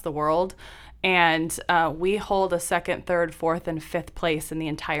across the world. And we hold a second, third, fourth, and fifth place in the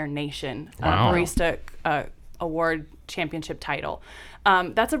entire nation. Wow. Barista award championship title.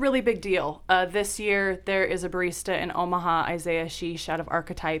 That's a really big deal. This year, there is a barista in Omaha, Isaiah Sheesh, out of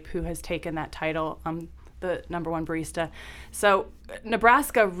Archetype, who has taken that title, the #1 barista. So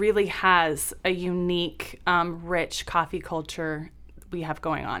Nebraska really has a unique, rich coffee culture we have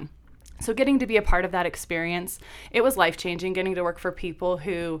going on. So getting to be a part of that experience, it was life-changing, getting to work for people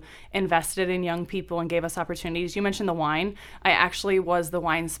who invested in young people and gave us opportunities. You mentioned the wine. I actually was the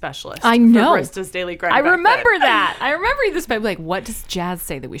wine specialist. I know. For Barista's Daily Grind. I back remember then. that. I remember this, but like, what does Jazz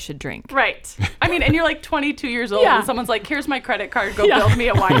say that we should drink? Right. I mean, and you're like 22 years old, Yeah. and someone's like, here's my credit card, go build me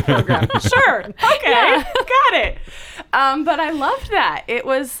a wine program. Sure. Okay. Got it. But I loved that. It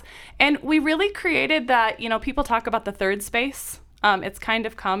was, and we really created that, people talk about the third space. It's kind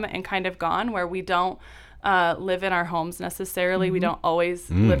of come and kind of gone, where we don't live in our homes necessarily. We don't always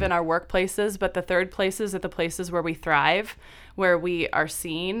live in our workplaces, but the third places are the places where we thrive, where we are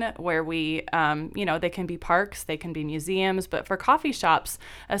seen, where we, they can be parks, they can be museums, but for coffee shops,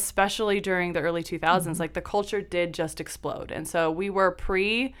 especially during the early 2000s, like the culture did just explode. And so we were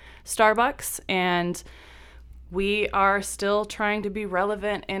pre-Starbucks, and we are still trying to be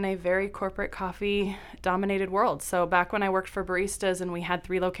relevant in a very corporate coffee dominated world. So back when I worked for Baristas and we had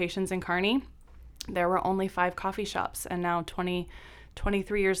 3 locations in Kearney, there were only 5 coffee shops. And now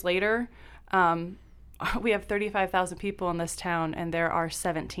 23 years later, we have 35,000 people in this town, and there are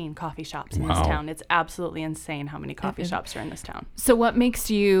 17 coffee shops in this town. It's absolutely insane how many coffee shops are in this town. So what makes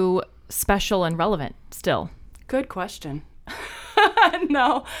you special and relevant still? Good question.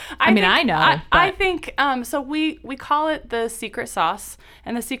 No, I know. I think so. We call it the secret sauce,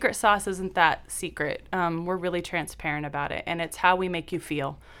 and the secret sauce isn't that secret. We're really transparent about it, and it's how we make you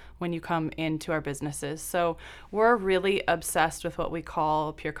feel when you come into our businesses. So we're really obsessed with what we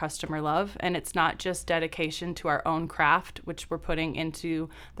call pure customer love, and it's not just dedication to our own craft, which we're putting into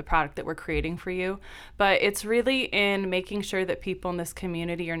the product that we're creating for you, but it's really in making sure that people in this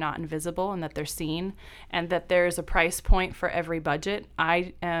community are not invisible and that they're seen, and that there's a price point for every budget.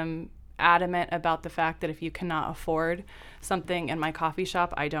 I am adamant about the fact that if you cannot afford something in my coffee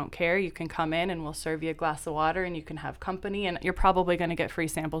shop, I don't care. You can come in and we'll serve you a glass of water, and you can have company, and you're probably going to get free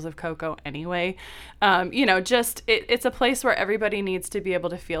samples of cocoa anyway. It's a place where everybody needs to be able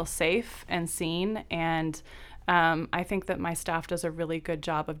to feel safe and seen, and I think that my staff does a really good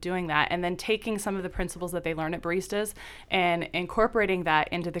job of doing that, and then taking some of the principles that they learn at Baristas and incorporating that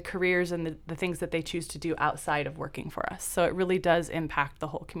into the careers and the things that they choose to do outside of working for us. So it really does impact the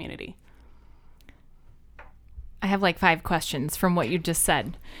whole community. I have like 5 questions from what you just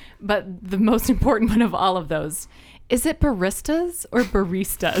said, but the most important one of all of those, is it baristas or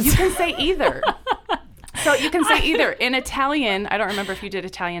baristas? You can say either. So you can say either. In Italian, I don't remember if you did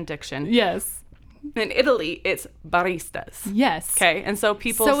Italian diction. Yes. In Italy, it's baristas. Yes. Okay, and so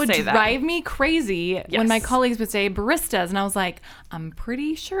people So it say would that. drive me crazy when Yes. my colleagues would say baristas, and I was like, I'm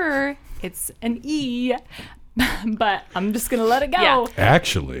pretty sure it's an E, but I'm just gonna let it go. Yeah.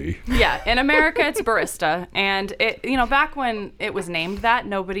 Actually. Yeah, in America, it's barista. And it, back when it was named that,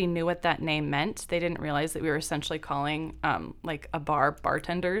 nobody knew what that name meant. They didn't realize that we were essentially calling like a bar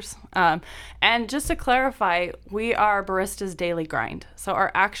bartenders. And just to clarify, we are Barista's Daily Grind. So our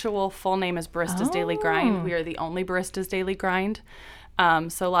actual full name is Barista's Daily Grind. We are the only Barista's Daily Grind.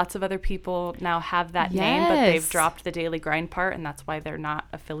 So lots of other people now have that name, but they've dropped the daily grind part, and that's why they're not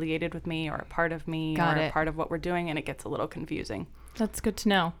affiliated with me or a part of me a part of what we're doing, and it gets a little confusing. That's good to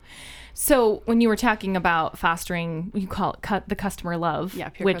know. So when you were talking about fostering, you call it the customer love. Yeah,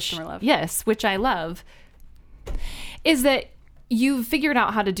 pure customer love. Yes, which I love, is that you've figured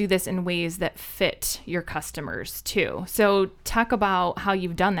out how to do this in ways that fit your customers too. So talk about how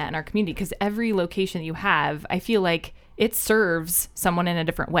you've done that in our community, because every location you have, I feel like it serves someone in a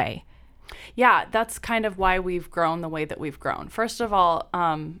different way. Yeah, that's kind of why we've grown the way that we've grown. First of all,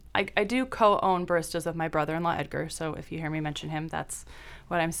 I do co-own Baristas of my brother-in-law, Edgar. So if you hear me mention him, that's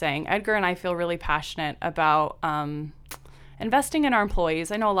what I'm saying. Edgar and I feel really passionate about investing in our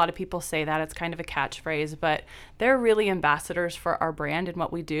employees. I know a lot of people say that. It's kind of a catchphrase, but they're really ambassadors for our brand and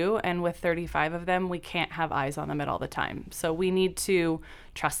what we do. And with 35 of them, we can't have eyes on them at all the time. So we need to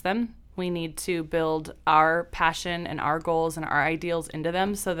trust them. We need to build our passion and our goals and our ideals into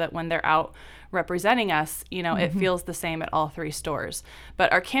them so that when they're out representing us, it feels the same at all 3 stores.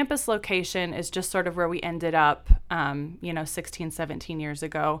 But our campus location is just sort of where we ended up, 16, 17 years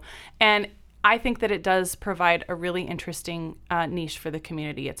ago. And I think that it does provide a really interesting niche for the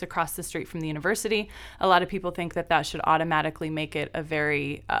community. It's across the street from the university. A lot of people think that that should automatically make it a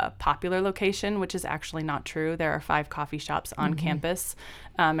very popular location, which is actually not true. There are 5 coffee shops on campus,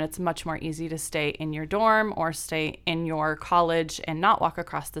 and it's much more easy to stay in your dorm or stay in your college and not walk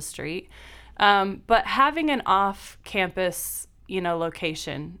across the street. But having an off-campus,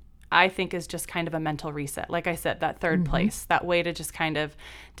 location, I think is just kind of a mental reset. Like I said, that third place, that way to just kind of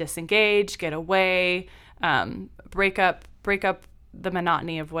disengage, get away, break up the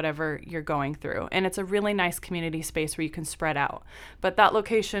monotony of whatever you're going through. And it's a really nice community space where you can spread out. But that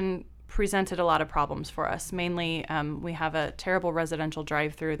location presented a lot of problems for us. Mainly, we have a terrible residential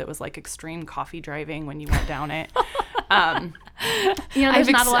drive-through that was like extreme coffee driving when you went down it. There's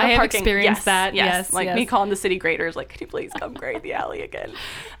not a lot of parking. I've experienced that. Yes. Me calling the city graders, like, could you please come grade the alley again?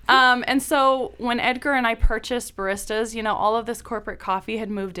 And so when Edgar and I purchased Baristas, all of this corporate coffee had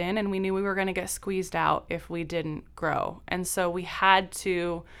moved in, and we knew we were going to get squeezed out if we didn't grow. And so we had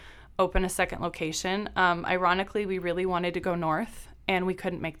to open a second location. Ironically, we really wanted to go north, and we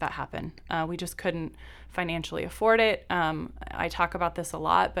couldn't make that happen. We just couldn't financially afford it. I talk about this a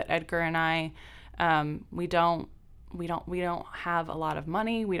lot, but Edgar and I, we don't have a lot of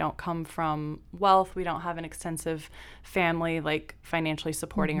money. We don't come from wealth. We don't have an extensive family like financially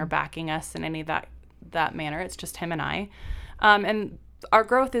supporting or backing us in any of that manner. It's just him and I. And our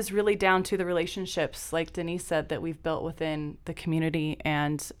growth is really down to the relationships, like Denise said, that we've built within the community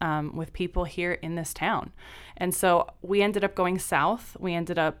and with people here in this town. And so we ended up going south. We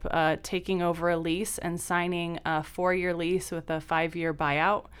ended up taking over a lease and signing a 4-year lease with a 5-year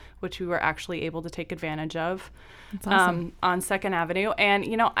buyout, which we were actually able to take advantage of. That's awesome. On 2nd Avenue. And,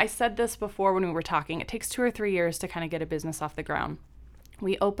 I said this before when we were talking. It takes 2 or 3 years to kind of get a business off the ground.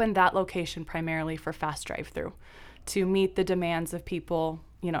 We opened that location primarily for fast drive-through to meet the demands of people,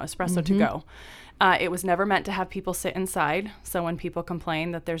 espresso to go. It was never meant to have people sit inside. So when people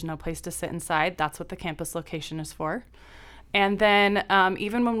complain that there's no place to sit inside, that's what the campus location is for. And then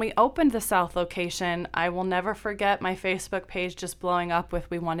even when we opened the south location, I will never forget my Facebook page just blowing up with,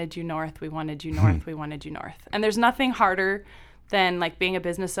 "We wanted you north, we wanted you north, we wanted you north." And there's nothing harder than like being a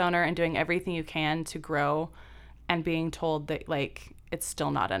business owner and doing everything you can to grow and being told that like it's still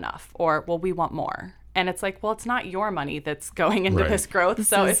not enough, or, well, we want more. And it's like, well, it's not your money that's going into this growth.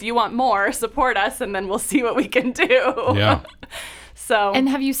 So if you want more, support us, and then we'll see what we can do. Yeah. So. And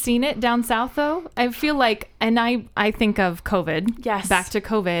have you seen it down south, though? I feel like, and I think of COVID. Yes. Back to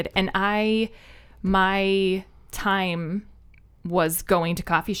COVID. And my time was going to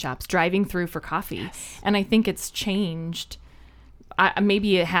coffee shops, driving through for coffee. Yes. And I think it's changed.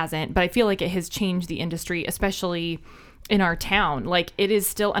 Maybe it hasn't, but I feel like it has changed the industry, especially in our town. Like, it is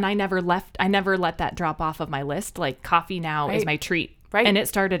still, and I never let that drop off of my list. Like, coffee now is my treat. Right. And it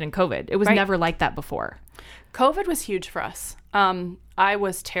started in COVID. It was never like that before. COVID was huge for us. I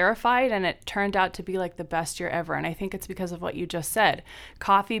was terrified, and it turned out to be like the best year ever. And I think it's because of what you just said.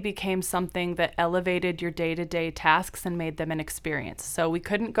 Coffee became something that elevated your day-to-day tasks and made them an experience. So we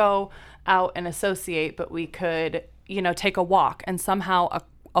couldn't go out and associate, but we could, take a walk. And somehow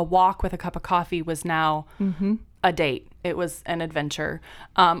a walk with a cup of coffee was now a date. It was an adventure.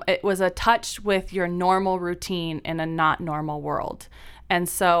 It was a touch with your normal routine in a not normal world. And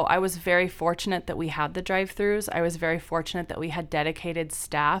so I was very fortunate that we had the drive-thrus. I was very fortunate that we had dedicated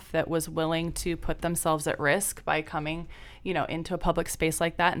staff that was willing to put themselves at risk by coming, into a public space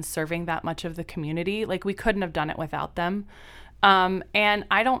like that and serving that much of the community. Like, we couldn't have done it without them. And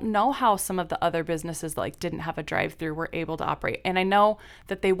I don't know how some of the other businesses that like didn't have a drive-through were able to operate. And I know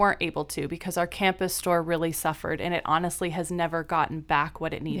that they weren't able to because our campus store really suffered, and it honestly has never gotten back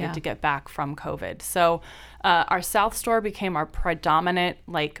what it needed to get back from COVID. So our South store became our predominant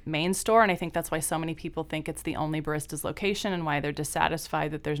like main store, and I think that's why so many people think it's the only Barista's location and why they're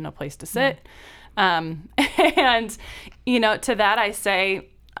dissatisfied that there's no place to sit. And you know, to that I say,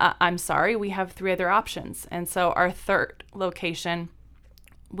 I'm sorry, we have 3 other options. And so our third location,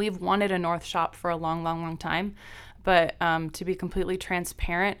 we've wanted a North shop for a long time. But to be completely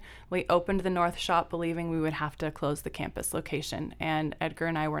transparent, we opened the North shop believing we would have to close the campus location. And Edgar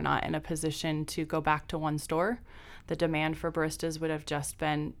and I were not in a position to go back to one store. The demand for baristas would have just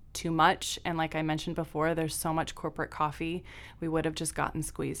been too much. And like I mentioned before, there's so much corporate coffee, we would have just gotten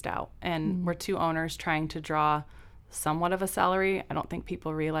squeezed out. And we're 2 owners trying to draw somewhat of a salary. I don't think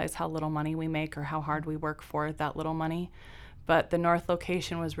people realize how little money we make or how hard we work for that little money. But the North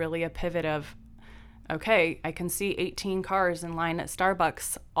location was really a pivot of, okay, I can see 18 cars in line at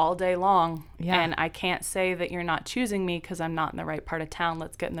Starbucks all day long. And I can't say that you're not choosing me because I'm not in the right part of town.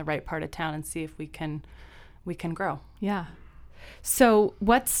 Let's get in the right part of town and see if we can grow. Yeah. So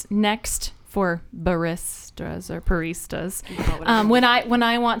what's next for baristas or baristas? When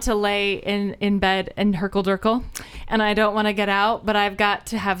I want to lay in bed and herkle-durkle and I don't want to get out, but I've got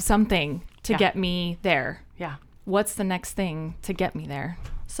to have something to get me there. Yeah. What's the next thing to get me there?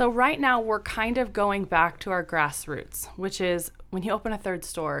 So right now we're kind of going back to our grassroots, which is when you open a third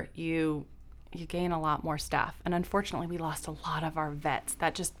store, you gain a lot more staff. And unfortunately, we lost a lot of our vets.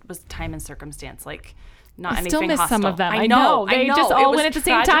 That just was time and circumstance. Like, not anything still miss hostile. some of them. I know. They just all went at the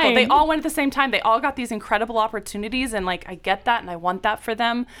same time. They all went at the same time. They all got these incredible opportunities, and like I get that, and I want that for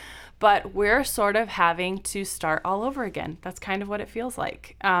them. But we're sort of having to start all over again. That's kind of what it feels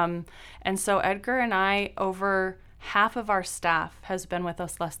like. And so Edgar and I, over half of our staff has been with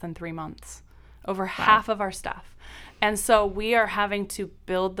us less than 3 months. Over half of our staff. And so we are having to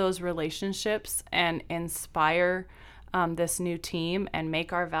build those relationships and inspire this new team and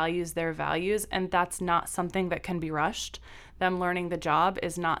make our values their values. And that's not something that can be rushed. Them learning the job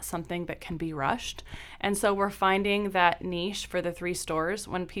is not something that can be rushed. And so we're finding that niche for the 3 stores.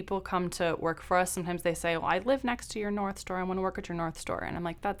 When people come to work for us, sometimes they say, well, I live next to your North store. I want to work at your North store. And I'm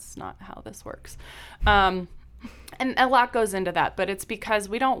like, that's not how this works. And a lot goes into that, but it's because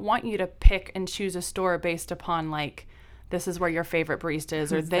we don't want you to pick and choose a store based upon like, this is where your favorite barista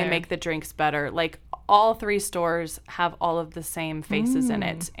is, or they make the drinks better. Like all 3 stores have all of the same faces in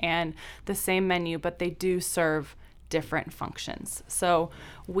it and the same menu, but they do serve different functions. So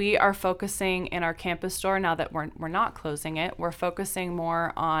we are focusing in our campus store, now that we're not closing it, we're focusing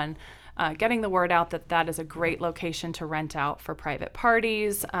more on getting the word out that that is a great location to rent out for private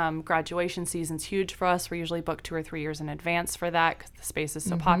parties. Graduation season's huge for us. We're usually booked 2 or 3 years in advance for that because the space is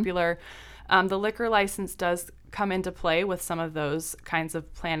so popular. The liquor license does come into play with some of those kinds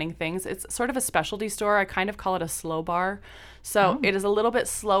of planning things. It's sort of a specialty store. I kind of call it a slow bar. So it is a little bit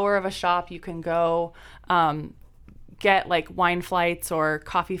slower of a shop. You can go get like wine flights or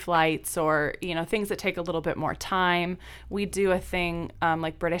coffee flights or, you know, things that take a little bit more time. We do a thing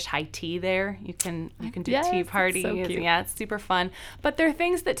like British high tea there. You can do tea parties. So cute. Yeah, it's super fun. But there are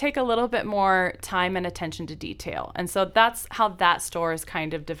things that take a little bit more time and attention to detail. And so that's how that store is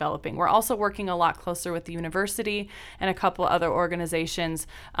kind of developing. We're also working a lot closer with the university and a couple other organizations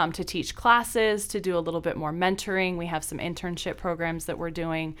to teach classes, to do a little bit more mentoring. We have some internship programs that we're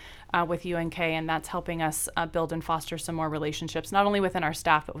doing with UNK, and that's helping us build and foster some more relationships, not only within our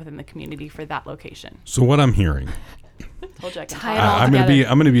staff, but within the community for that location. So what I'm hearing, Told you I can I'm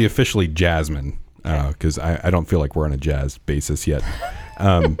going to be officially Jasmin because I don't feel like we're on a jazz basis yet.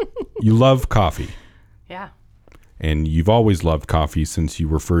 You love coffee. Yeah. And you've always loved coffee since you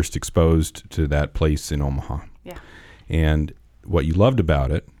were first exposed to that place in Omaha. Yeah. And what you loved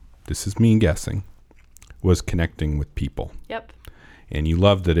about it, this is me guessing, was connecting with people. Yep. And you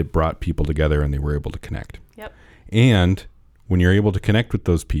loved that it brought people together and they were able to connect. Yep. And when you're able to connect with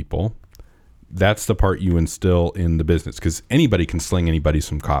those people, that's the part you instill in the business, because anybody can sling anybody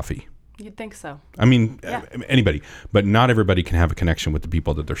some coffee. You'd think so. I mean, anybody, but not everybody can have a connection with the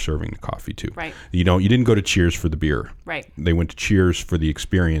people that they're serving the coffee to. Right. You didn't go to Cheers for the beer. Right. They went to Cheers for the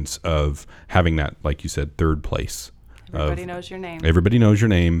experience of having that, like you said, third place. Everybody knows your name. Everybody knows your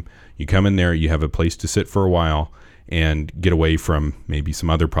name. You come in there, you have a place to sit for a while and get away from maybe some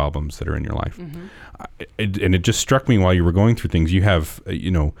other problems that are in your life. Mm-hmm. And it just struck me while you were going through things, you have,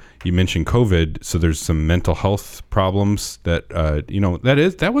 you mentioned COVID, so there's some mental health problems that,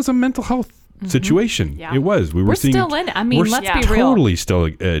 that was a mental health situation. Yeah. It was. We're still in it. I mean, we're let's be real. totally still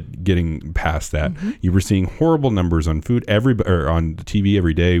getting past that. You were seeing horrible numbers on food or on the TV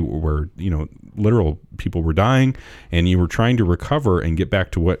every day where, literal people were dying, and you were trying to recover and get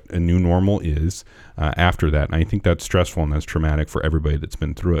back to what a new normal is after that. And I think that's stressful and that's traumatic for everybody that's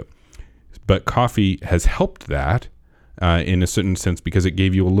been through it. But coffee has helped that in a certain sense because it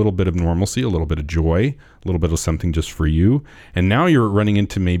gave you a little bit of normalcy, a little bit of joy, a little bit of something just for you. And now you're running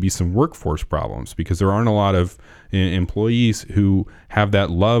into maybe some workforce problems because there aren't a lot of employees who have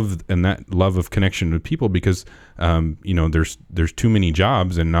that love and that love of connection with people because, there's too many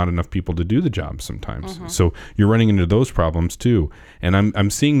jobs and not enough people to do the job sometimes. So you're running into those problems too. And I'm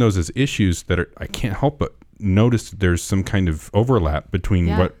seeing those as issues that I can't help but notice there's some kind of overlap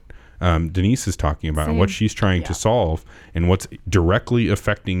between what Denise is talking about and what she's trying to solve and what's directly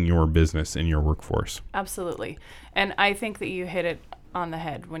affecting your business and your workforce. Absolutely. And I think that you hit it on the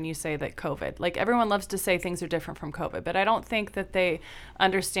head when you say that COVID, like everyone loves to say things are different from COVID, but I don't think that they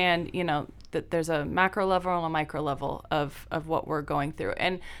understand, that there's a macro level and a micro level of what we're going through.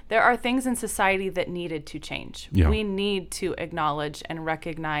 And there are things in society that needed to change. Yeah. We need to acknowledge and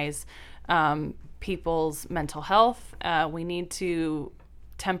recognize people's mental health. We need to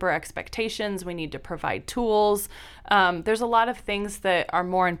temper expectations. We need to provide tools. There's a lot of things that are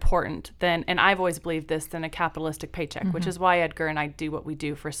more important than, and I've always believed this, than a capitalistic paycheck, which is why Edgar and I do what we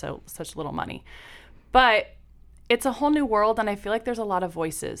do for such little money. But it's a whole new world, and I feel like there's a lot of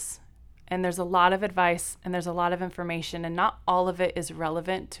voices, and there's a lot of advice, and there's a lot of information, and not all of it is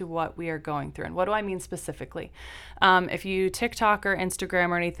relevant to what we are going through. And what do I mean specifically? If you TikTok or Instagram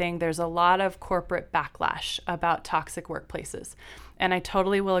or anything, there's a lot of corporate backlash about toxic workplaces. And I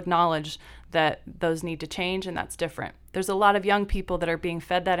totally will acknowledge that those need to change, and that's different. There's a lot of young people that are being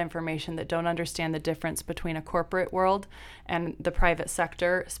fed that information that don't understand the difference between a corporate world and the private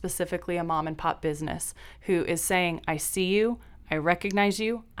sector, specifically a mom and pop business, who is saying, I see you, I recognize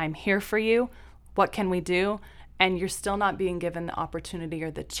you, I'm here for you, what can we do? And you're still not being given the opportunity or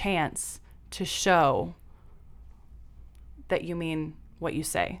the chance to show that you mean what you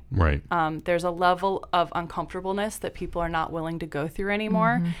say. Right. There's a level of uncomfortableness that people are not willing to go through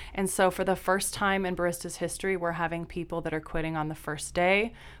anymore. And so for the first time in Barista's history, we're having people that are quitting on the first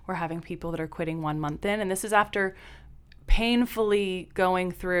day. We're having people that are quitting 1 month in. And this is after painfully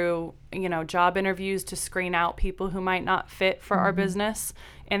going through, job interviews to screen out people who might not fit for our business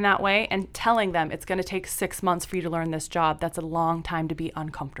in that way, and telling them it's going to take 6 months for you to learn this job. That's a long time to be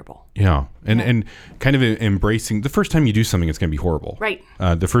uncomfortable. Yeah. And kind of embracing the first time you do something, it's going to be horrible. Right.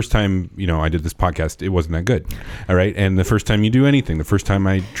 The first time, I did this podcast, it wasn't that good. All right. And the first time you do anything, the first time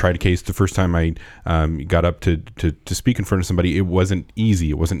I tried a case, the first time I got up to speak in front of somebody, it wasn't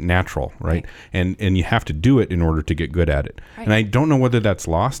easy. It wasn't natural. Right. And you have to do it in order to get good at it. Right. And I don't know whether that's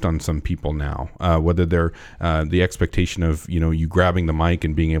lost on some people now, whether they're the expectation of, you grabbing the mic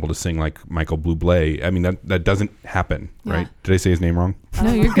and being able to sing like Michael Bublé. I mean, that doesn't happen. Right. Did I say his name wrong?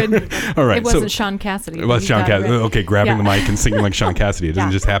 No, you're good. All right. It wasn't Sean Cassidy. It was Sean Cassidy. Okay, grabbing the mic and singing like Sean Cassidy. It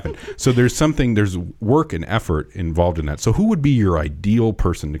doesn't just happen. So there's work and effort involved in that. So who would be your ideal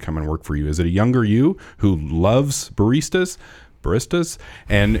person to come and work for you? Is it a younger you who loves baristas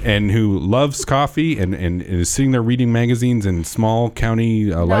and who loves coffee and is sitting there reading magazines in small county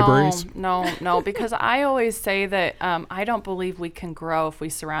libraries? No, because I always say that I don't believe we can grow if we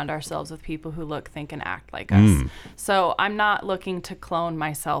surround ourselves with people who look, think, and act like us. So I'm not looking to clone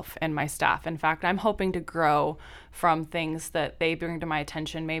myself and my staff. In fact, I'm hoping to grow from things that they bring to my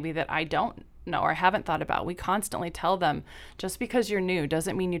attention, maybe that I don't know or haven't thought about. We constantly tell them, just because you're new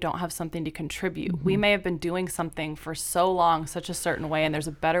doesn't mean you don't have something to contribute. We may have been doing something for so long such a certain way, and there's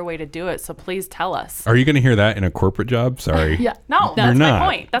a better way to do it, so please tell us. Are you going to hear that in a corporate job? Sorry. No, that's my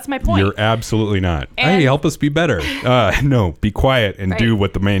point. That's my point. You're absolutely not. Hey, help us be better. No, be quiet and do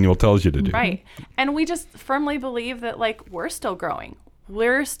what the manual tells you to do. Right. And we just firmly believe that we're still growing.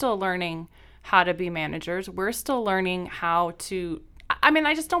 We're still learning how to be managers. We're still learning how to,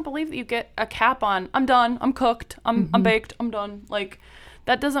 I just don't believe that you get a cap on, I'm done, I'm cooked, I'm baked, I'm done.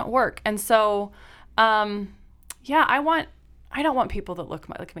 That doesn't work. And so, I don't want people that look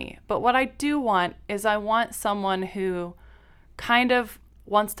like me. But what I do want is I want someone who kind of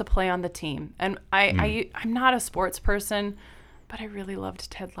wants to play on the team. And I'm not a sports person, but I really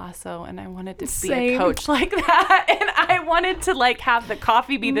loved Ted Lasso, and I wanted to be a coach like that. And I wanted to have the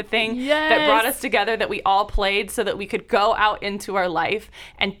coffee be the thing that brought us together, that we all played so that we could go out into our life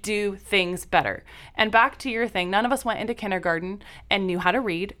and do things better. And back to your thing, none of us went into kindergarten and knew how to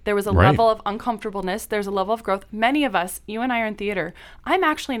read. There was a level of uncomfortableness. There's a level of growth. Many of us, you and I are in theater. I'm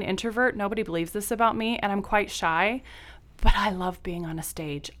actually an introvert. Nobody believes this about me, and I'm quite shy. but I love being on a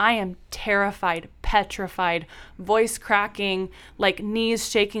stage. I am terrified, petrified, voice cracking, like knees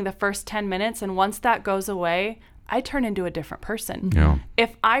shaking the first 10 minutes. And once that goes away, I turn into a different person. Yeah.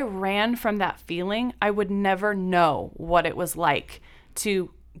 If I ran from that feeling, I would never know what it was like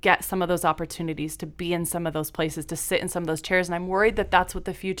to get some of those opportunities, to be in some of those places, to sit in some of those chairs. And I'm worried that that's what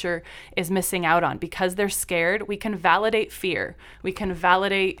the future is missing out on. Because they're scared, we can validate fear. We can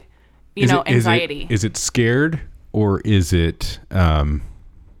validate, anxiety. Is it scared, or is it,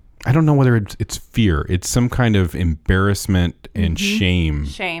 I don't know whether it's fear. It's some kind of embarrassment and shame.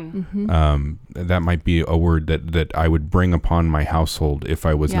 Shame. That might be a word that I would bring upon my household if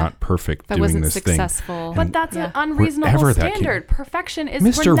I was not perfect if I doing wasn't this successful. thing. But that's an unreasonable wherever that standard. Perfection is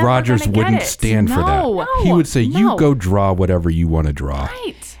Mr. we're Rogers never gonna wouldn't get it. stand for that. No. He would say, No. you go draw whatever you want to draw.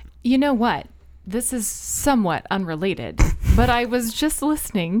 Right. You know what? This is somewhat unrelated, but I was just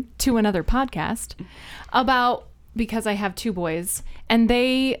listening to another podcast about, because I have 2 boys, and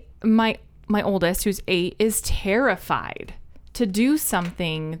my oldest, who's 8, is terrified to do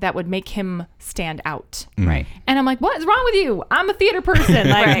something that would make him stand out. Right. And I'm like, what is wrong with you? I'm a theater person.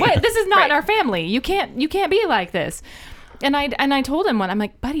 Like, Right. what? This is not Right. our family. You can't be like this. And I told him I'm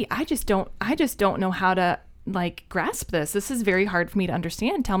like, buddy, I just don't know how to like grasp this. This is very hard for me to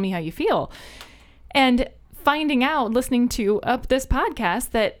understand. Tell me how you feel. And finding out, listening to this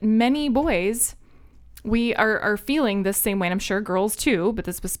podcast, that many boys, we are feeling the same way. And I'm sure girls too, but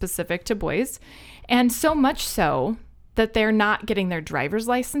this was specific to boys. And so much so that they're not getting their driver's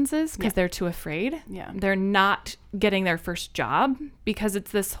licenses because they're too afraid. Yeah. They're not getting their first job because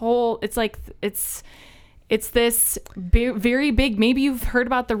it's this whole, it's this very big, maybe you've heard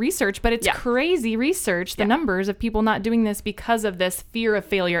about the research, but it's crazy research, the numbers of people not doing this because of this fear of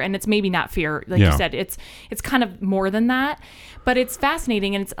failure. And it's maybe not fear, like you said, it's kind of more than that, but it's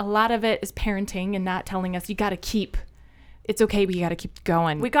fascinating. And a lot of it is parenting and not telling us it's okay, but you got to keep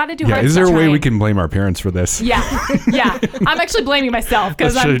going. We got to do Yeah, hard is there a stuff. way we can blame our parents for this? Yeah. I'm actually blaming myself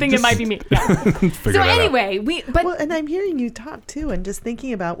because I'm thinking it might be me. Yeah. Figure So that out. anyway, Well, and I'm hearing you talk too, and just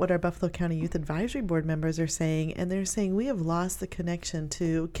thinking about what our Buffalo County Youth Advisory Board members are saying, and they're saying we have lost the connection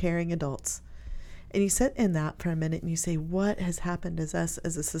to caring adults. And you sit in that for a minute and you say, what has happened as us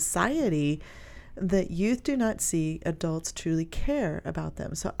as a society that youth do not see adults truly care about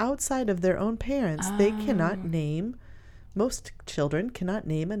them? So outside of their own parents, they cannot name, most children cannot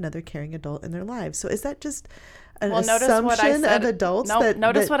name another caring adult in their lives. So is that just an assumption of adults?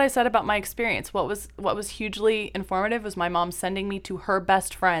 Notice what I said about my experience. What was hugely informative was my mom sending me to her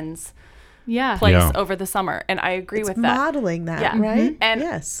best friend's place over the summer. And I agree with that. Modeling that, right? And,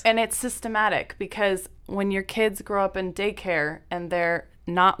 yes. And it's systematic because when your kids grow up in daycare and they're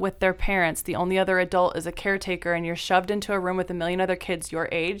not with their parents, the only other adult is a caretaker, and you're shoved into a room with a million other kids your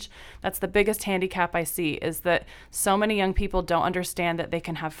age, that's the biggest handicap I see, is that so many young people don't understand that they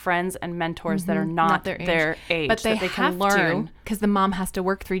can have friends and mentors that are not their age, but they that have can learn. because the mom has to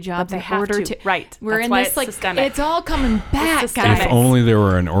work 3 jobs But in they have order to. to. Right. We're That's in why this it's like systemic. it's all coming back, systemic. guys. If only there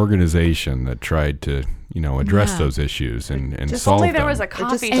were an organization that tried to, address Yeah. those issues and Just solve only there them. was a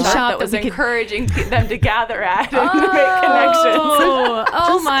coffee And shop shop that was that we could- encouraging them to gather at and make connections.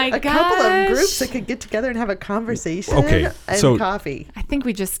 Oh my a gosh. couple of groups that could get together and have a conversation Okay, and so- coffee. I think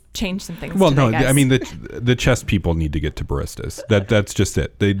we just changed some things. Well, today, no, guys. I mean the chess people need to get to baristas. That's just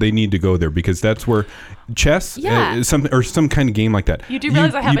it. They need to go there because that's where chess, Yeah. is some kind of game like that. You do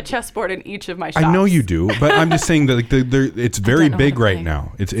realize I have a chessboard in each of my shops. I know you do, but I'm just saying that like it's very know how big to right play.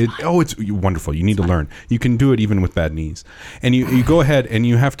 now. It's wonderful. You need to learn. You can do it even with bad knees, and you go ahead and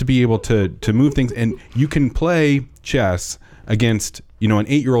you have to be able to move things, and you can play chess against an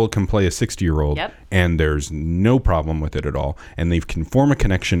 8-year-old can play a 60-year-old, Yep. and there's no problem with it at all, and they can form a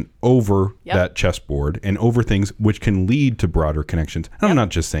connection over Yep. that chessboard and over things which can lead to broader connections. And I'm not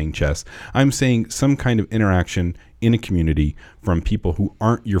just saying chess. I'm saying some kind of interaction in a community from people who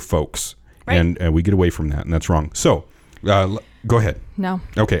aren't your folks, Right. and we get away from that, and that's wrong. So go ahead. No.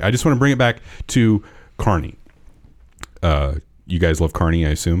 Okay, I just want to bring it back to Kearney. You guys love Kearney, I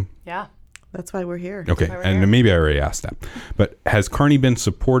assume? Yeah. That's why we're here. Okay, why we're and here. maybe I already asked that. But has Kearney been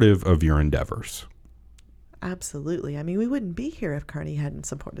supportive of your endeavors? Absolutely. I mean, we wouldn't be here if Kearney hadn't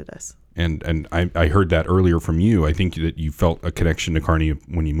supported us. And I heard that earlier from you. I think that you felt a connection to Kearney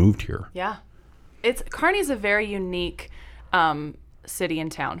when you moved here. Yeah. Kearney's a very unique city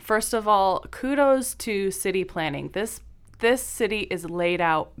and town. First of all, kudos to city planning. This city is laid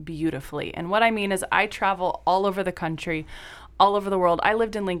out beautifully. And what I mean is I travel all over the country, all over the world. I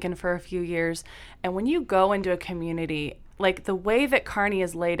lived in Lincoln for a few years. And when you go into a community like the way that Kearney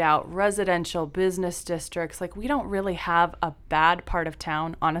is laid out, residential, business districts, like we don't really have a bad part of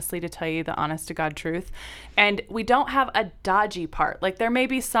town, honestly, to tell you the honest to God truth. And we don't have a dodgy part. Like there may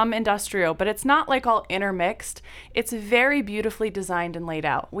be some industrial, but it's not like all intermixed. It's very beautifully designed and laid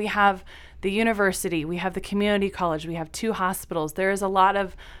out. We have the university, we have the community college, we have 2 hospitals. There is a lot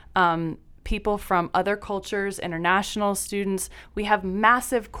of people from other cultures, international students. We have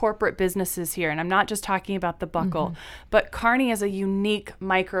massive corporate businesses here. And I'm not just talking about the Buckle, but Kearney is a unique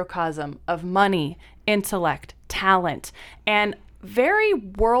microcosm of money, intellect, talent, and very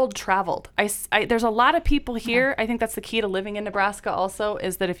world traveled. There's a lot of people here. I think that's the key to living in Nebraska also,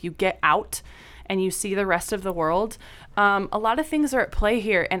 is that if you get out and you see the rest of the world, a lot of things are at play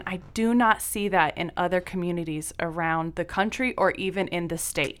here. And I do not see that in other communities around the country or even in the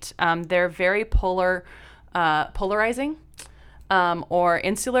state. They're very polarizing or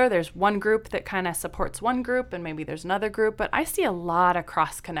insular. There's one group that kind of supports one group and maybe there's another group. But I see a lot of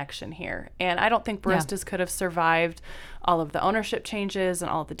cross connection here. And I don't think Baristas could have survived all of the ownership changes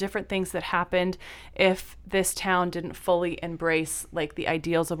and all the different things that happened if this town didn't fully embrace like the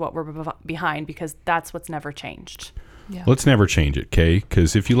ideals of what we're behind, because that's what's never changed. Yeah. Let's never change it, Kay,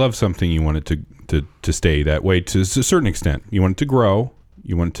 because if you love something, you want it to stay that way to a certain extent. You want it to grow.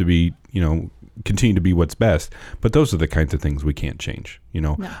 You want it to be, continue to be what's best. But those are the kinds of things we can't change.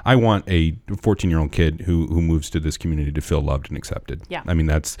 No. I want a 14-year-old kid who moves to this community to feel loved and accepted. Yeah. I mean,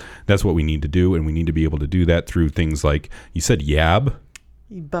 that's what we need to do, and we need to be able to do that through things like, you said YAB.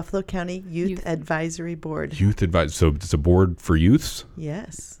 Buffalo County Youth Advisory Board. So it's a board for youths?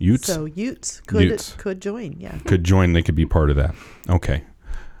 Yes. Youths? So youths could join, yeah. Could join, they could be part of that. Okay.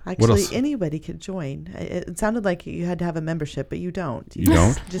 Actually, anybody could join. It sounded like you had to have a membership, but you don't. You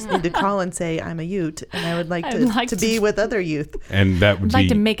don't? Just need to call and say, I'm a youth, and I would like to be with other youth. And that would I'd like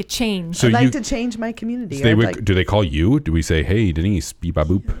to make a change. So I'd like to change my community. So do they call you? Do we say, hey, Denise, beep, ba,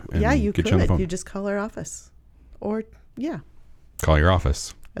 boop? Yeah, you could. You on the phone? You just call our office. Or, yeah. Call your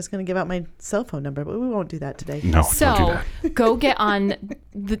office. I was going to give out my cell phone number, but we won't do that today. No, so don't do that. Go get on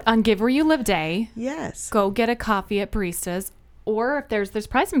Give Where You Live Day. Yes. Go get a coffee at Baristas, or if there's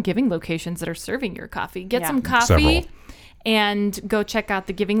probably some giving locations that are serving your coffee. Get some coffee. Several. And go check out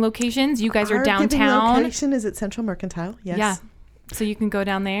the giving locations. You guys are Our downtown. Giving location is at Central Mercantile. Yes. Yeah. So you can go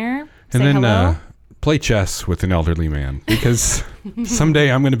down there. And say then hello. Play chess with an elderly man, because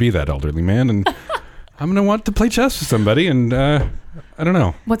someday I'm going to be that elderly man, and I'm going to want to play chess with somebody, and I don't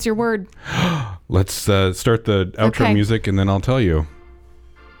know. What's your word? Let's start the outro music, and then I'll tell you.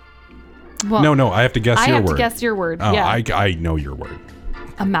 Well, no, I have to guess your word. I have to guess your word. Oh, yeah. I know your word.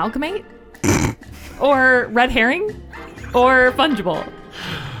 Amalgamate? Or red herring? Or fungible?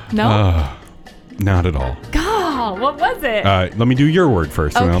 No? Not at all. God, what was it? Let me do your word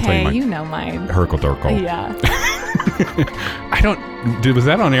first, and then I'll tell you mine. You know mine. Herkle-durkle. Yeah. Was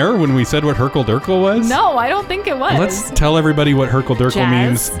that on air when we said what Herkle-durkle was? No, I don't think it was. Let's tell everybody what Herkle-durkle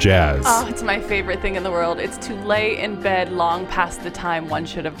means. Jazz. Oh, it's my favorite thing in the world. It's to lay in bed long past the time one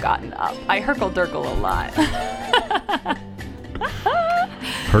should have gotten up. I Herkle-durkle a lot.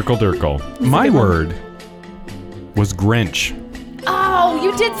 Herkle-durkle. My word was Grinch. Oh,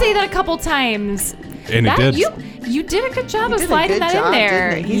 you did say that a couple times. And it did. You did a good job of sliding that in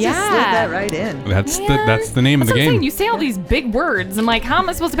there. He just slid that right in. That's the name of the That's what I'm game. saying. You say all these big words. I'm like, how am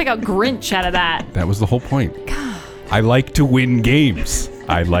I supposed to pick out Grinch out of that? That was the whole point. I like to win games.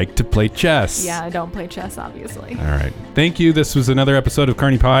 I like to play chess. Yeah, I don't play chess, obviously. All right. Thank you. This was another episode of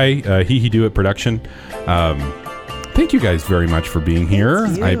Kearney Pie, He Do It production. Thank you guys very much for being here.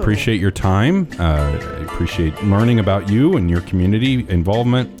 You. I appreciate your time. I appreciate learning about you and your community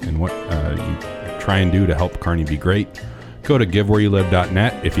involvement and what you try and do to help Kearney be great. Go to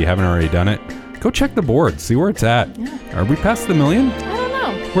givewhereyoulive.net if you haven't already done it. Go check the board. See where it's at. Yeah. Are we past the million? I don't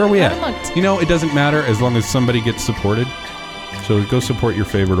know. Where are we at? Looked. It doesn't matter as long as somebody gets supported. So go support your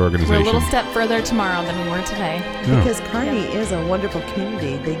favorite organization. We're a little step further tomorrow than we were today. Yeah. Because Kearney is a wonderful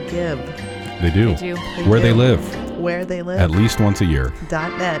community. They give. They do. They do. Where they live. Where they live. At least once a year.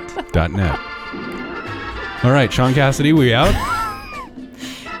 .net. .net. All right, Sean Cassidy, we out?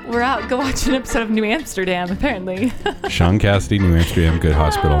 We're out. Go watch an episode of New Amsterdam, apparently. Sean Cassidy, New Amsterdam Good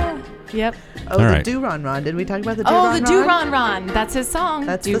Hospital. Yep. Oh, all the right. Do-Ron-Ron. Did we talk about the Do-Ron-Ron? Oh, the Do-Ron-Ron. That's his song.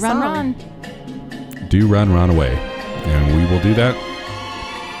 That's Do the Run song. Run. Do Run Run Away. And we will do that.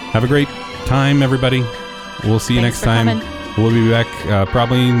 Have a great time, everybody. We'll see you next time. Coming. We'll be back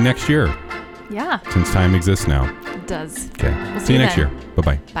probably next year. Yeah. Since time exists now. It does. Okay. We'll see you next then. year.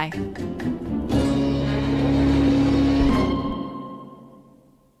 Bye-bye. Bye.